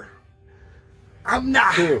out there. I'm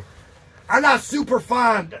not super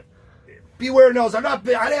fond. Beware knows I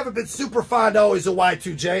haven't been super fond always of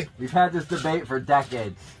Y2J. We've had this debate for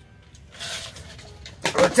decades.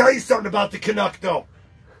 I'm gonna tell you something about the Canuck, though.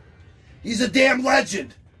 He's a damn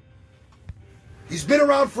legend. He's been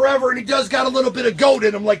around forever, and he does got a little bit of goat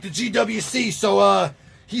in him, like the GWC. So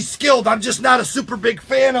he's skilled. I'm just not a super big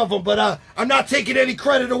fan of him, but I'm not taking any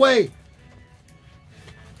credit away.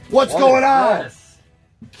 What's going on? This?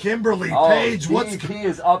 Kimberly Oh, Page, DDP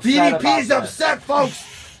is upset. DDP's about upset, folks.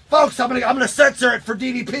 Folks, I'm gonna censor it for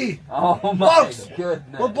DDP. Oh my Folks,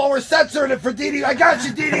 goodness. we're censoring it for DDP. I got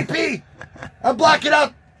you, DDP. I'm blocking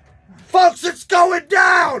out. Folks, it's going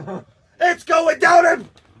down. It's going down. And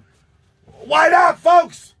why not,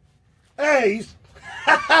 folks? Hey,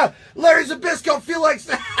 Larry Zbyszko feel like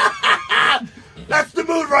that's the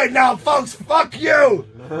mood right now, folks. Fuck you.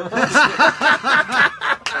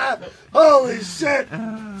 Holy shit.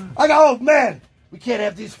 Oh, man. We can't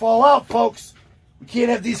have these fall out, folks. We can't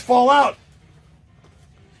have these fall out.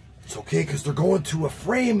 It's okay, because they're going to a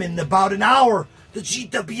frame in about an hour. The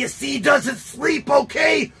GWC doesn't sleep,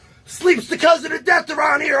 okay? Sleep's the cousin of death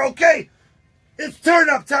around here, okay? It's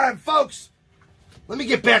turn-up time, folks. Let me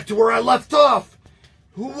get back to where I left off.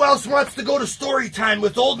 Who else wants to go to story time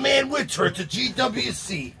with Old Man Winter at the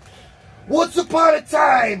GWC? Once upon a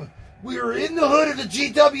time, we were in the hood of the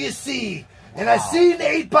GWC, and I seen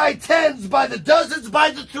 8x10s by the dozens,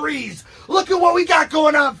 by the threes. Look at what we got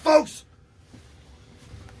going on, folks.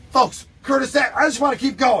 Folks, Curtis, I just want to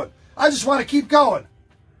keep going. I just want to keep going.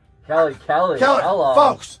 Kelly. Hello.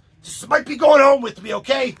 Folks, this might be going home with me,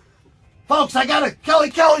 okay? Folks, I got a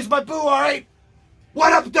Kelly's my boo, all right?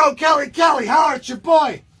 What up, though, Kelly? Holler at your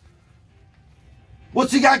boy.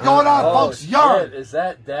 What's he got going on, folks? Yarn. Shit. Is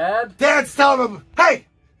that Dad? Dad's telling him, hey,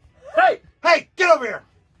 get over here.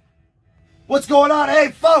 What's going on?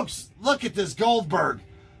 Hey, folks, look at this Goldberg.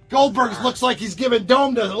 Goldberg looks like he's giving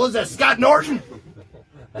dome to, what is that, Scott Norton?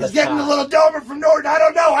 He's getting a little domer from Norton. I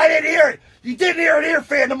don't know. I didn't hear it. You didn't hear it here,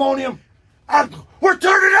 Pandemonium. We're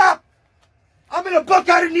turning up. I'm in a book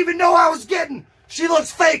I didn't even know I was getting. She looks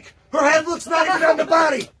fake. Her head looks not even on the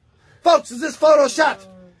body. Folks, is this photoshopped?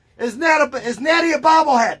 Is Natty a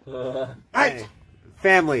bobblehead? Right?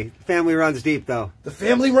 Family runs deep, though. The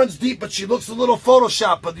family runs deep, but she looks a little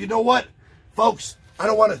photoshopped. But you know what? Folks, I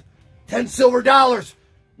don't want to. $10 silver.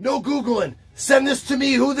 No Googling. Send this to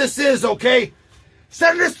me who this is, okay?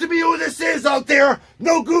 Send this to me who this is out there.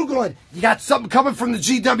 No Googling. You got something coming from the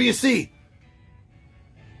GWC.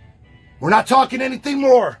 We're not talking anything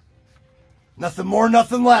more. Nothing more,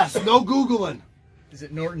 nothing less. No Googling. Is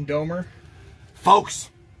it Norton Domer? Folks,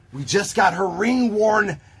 we just got her ring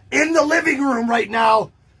worn in the living room right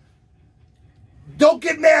now. Don't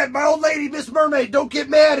get mad, my old lady, Miss Mermaid. Don't get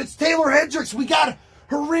mad. It's Taylor Hendricks. We got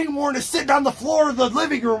her ring worn is sitting on the floor of the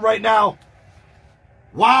living room right now.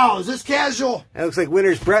 Wow, is this casual? That looks like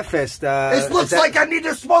winter's breakfast. This looks like I need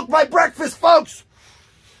to smoke my breakfast, folks.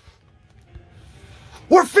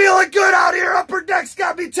 We're feeling good out here. Upper Deck's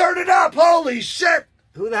got me turning up. Holy shit.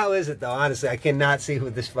 Who the hell is it, though? Honestly, I cannot see who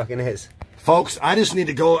this fucking is. Folks, I just need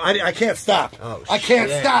to go. I can't stop. Oh, I can't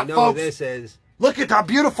shit. stop, I know folks. who this is. Look at how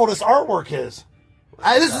beautiful this artwork is.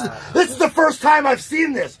 This is the first time I've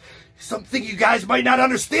seen this. Something you guys might not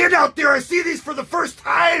understand out there. I see these for the first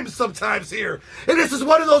time sometimes here. And this is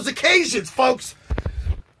one of those occasions, folks.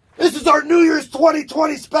 This is our New Year's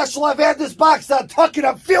 2020 special. I've had this box on tuck and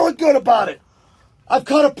I'm feeling good about it. I've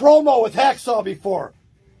cut a promo with Hacksaw before.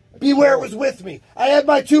 Beware was with me. I had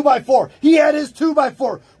my 2x4. He had his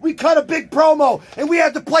 2x4. We cut a big promo and we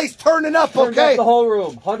had the place turning up, Turned okay? up the whole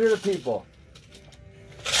room. 100 of people.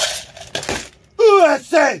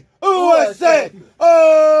 USA! USA!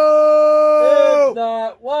 Oh! If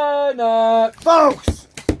not, why not? Folks!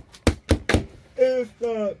 If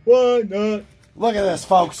not, why not? Look at this,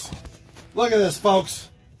 folks. Look at this, folks.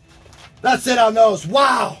 That's it on those.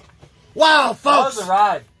 Wow! Wow, How folks! was the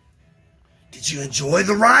ride? Did you enjoy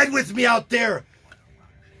the ride with me out there?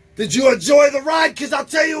 Did you enjoy the ride? Because I'll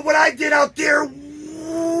tell you what I did out there.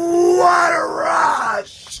 What a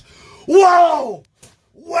rush! Whoa!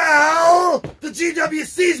 Well, the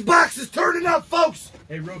GWC's box is turning up, folks.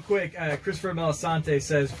 Hey, real quick, Christopher Melisante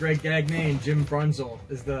says Greg Gagne and Jim Brunzel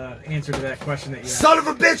is the answer to that question that you asked. Son of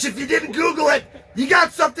a bitch, if you didn't Google it, you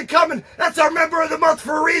got something coming. That's our member of the month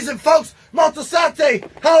for a reason, folks. Maltasante,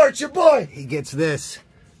 holler at your boy. He gets this.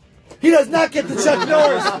 He does not get the Chuck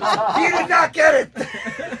Norris. He did not get it.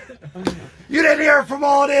 You didn't hear it from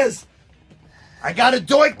All It Is. I got a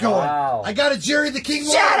doink going. Wow. I got a Jerry the King.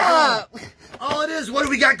 Shut up! All It Is. What do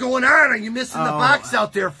we got going on? Are you missing the box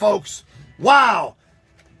out there, folks? Wow.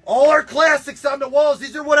 All our classics on the walls.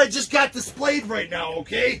 These are what I just got displayed right now,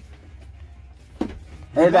 okay?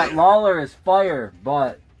 Hey, that Lawler is fire,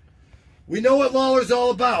 but We know what Lawler's all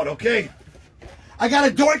about, okay? I got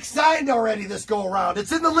a doink signed already this go around.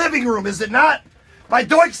 It's in the living room, is it not? My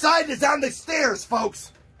doink sign is on the stairs,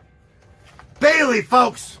 folks. Bailey,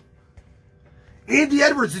 folks. Andy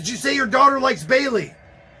Edwards, did you say your daughter likes Bailey?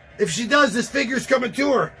 If she does, this figure's coming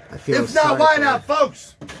to her. I feel If not, sorry why for not, her.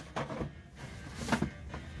 folks?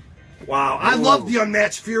 Wow, I love the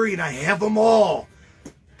Unmatched Fury, and I have them all.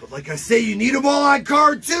 But like I say, you need them all on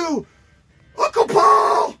card, too. Uncle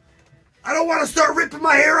Paul! I don't want to start ripping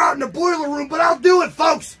my hair out in the boiler room, but I'll do it,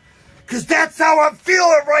 folks. Because that's how I'm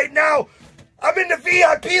feeling right now. I'm in the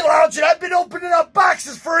VIP lounge, and I've been opening up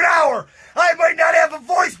boxes for an hour. I might not have a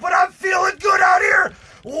voice, but I'm feeling good out here.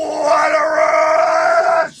 What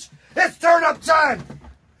a rush! It's turn-up time.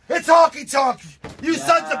 It's honky-tonk. You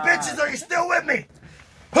sons of bitches, are you still with me?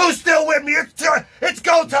 Who's still with me? It's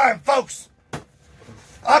go time, folks.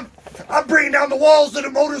 I'm bringing down the walls of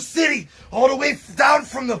the Motor City, all the way down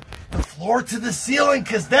from the floor to the ceiling,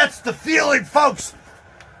 because that's the feeling, folks.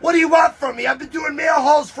 What do you want from me? I've been doing mail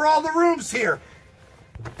hauls for all the rooms here.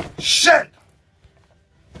 Shit.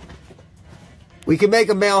 We can make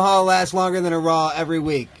a mail haul last longer than a Raw every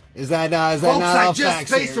week. Is that Folks, not I all just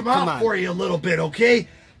facts spaced here? them Come out on. for you a little bit, okay?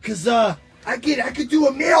 Because I could do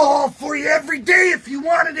a mail haul for you every day if you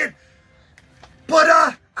wanted it. But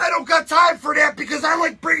I don't got time for that because I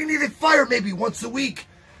like bringing you the fire maybe once a week.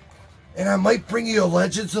 And I might bring you a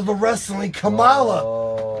Legends of the Wrestling Kamala.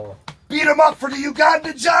 oh, Beat him up for the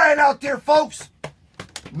Ugandan Giant out there, folks.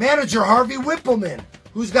 Manager Harvey Whippleman,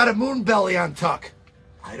 who's got a moon belly on tuck.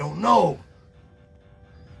 I don't know.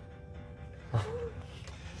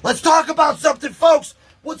 Let's talk about something, folks.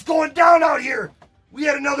 What's going down out here? We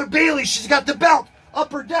had another Bailey. She's got the belt.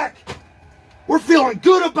 Upper Deck. We're feeling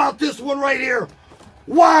good about this one right here.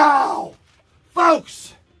 Wow.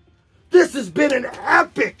 Folks, this has been an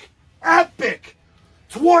epic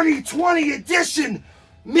 2020 edition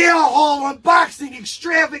mail haul unboxing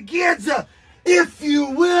extravaganza, if you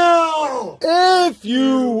will. If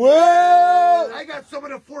you will. I got some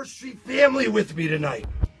of the 4th Street family with me tonight.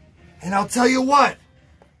 And I'll tell you what,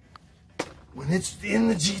 when it's in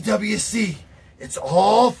the GWC, it's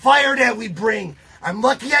all fire that we bring. I'm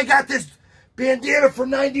lucky I got this bandana from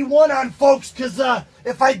 91 on, folks, because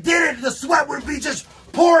if I didn't, the sweat would be just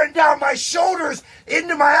pouring down my shoulders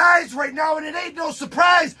into my eyes right now, and it ain't no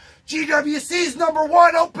surprise. GWC's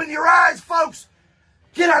 #1. Open your eyes, folks.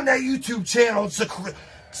 Get on that YouTube channel and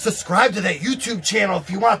Subscribe to that YouTube channel if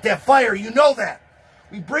you want that fire. You know that.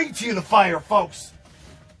 We bring to you the fire, folks.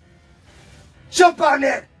 Jump on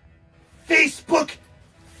that Facebook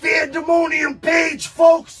Fandemonium page,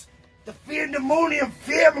 folks. The Fandemonium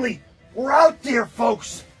family. We're out there,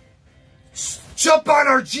 folks. Jump on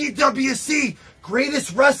our GWC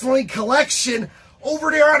Greatest Wrestling Collection over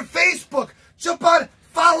there on Facebook. Jump on,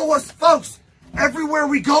 follow us, folks. Everywhere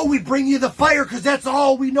we go, we bring you the fire because that's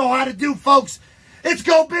all we know how to do, folks. It's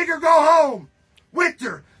go big or go home.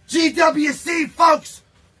 Winter, GWC, folks.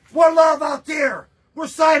 One love out there. We're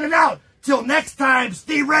signing out. Till next time,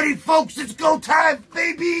 stay ready, folks. It's go time,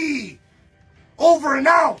 baby. Over and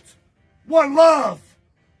out. One love.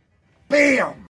 Bam.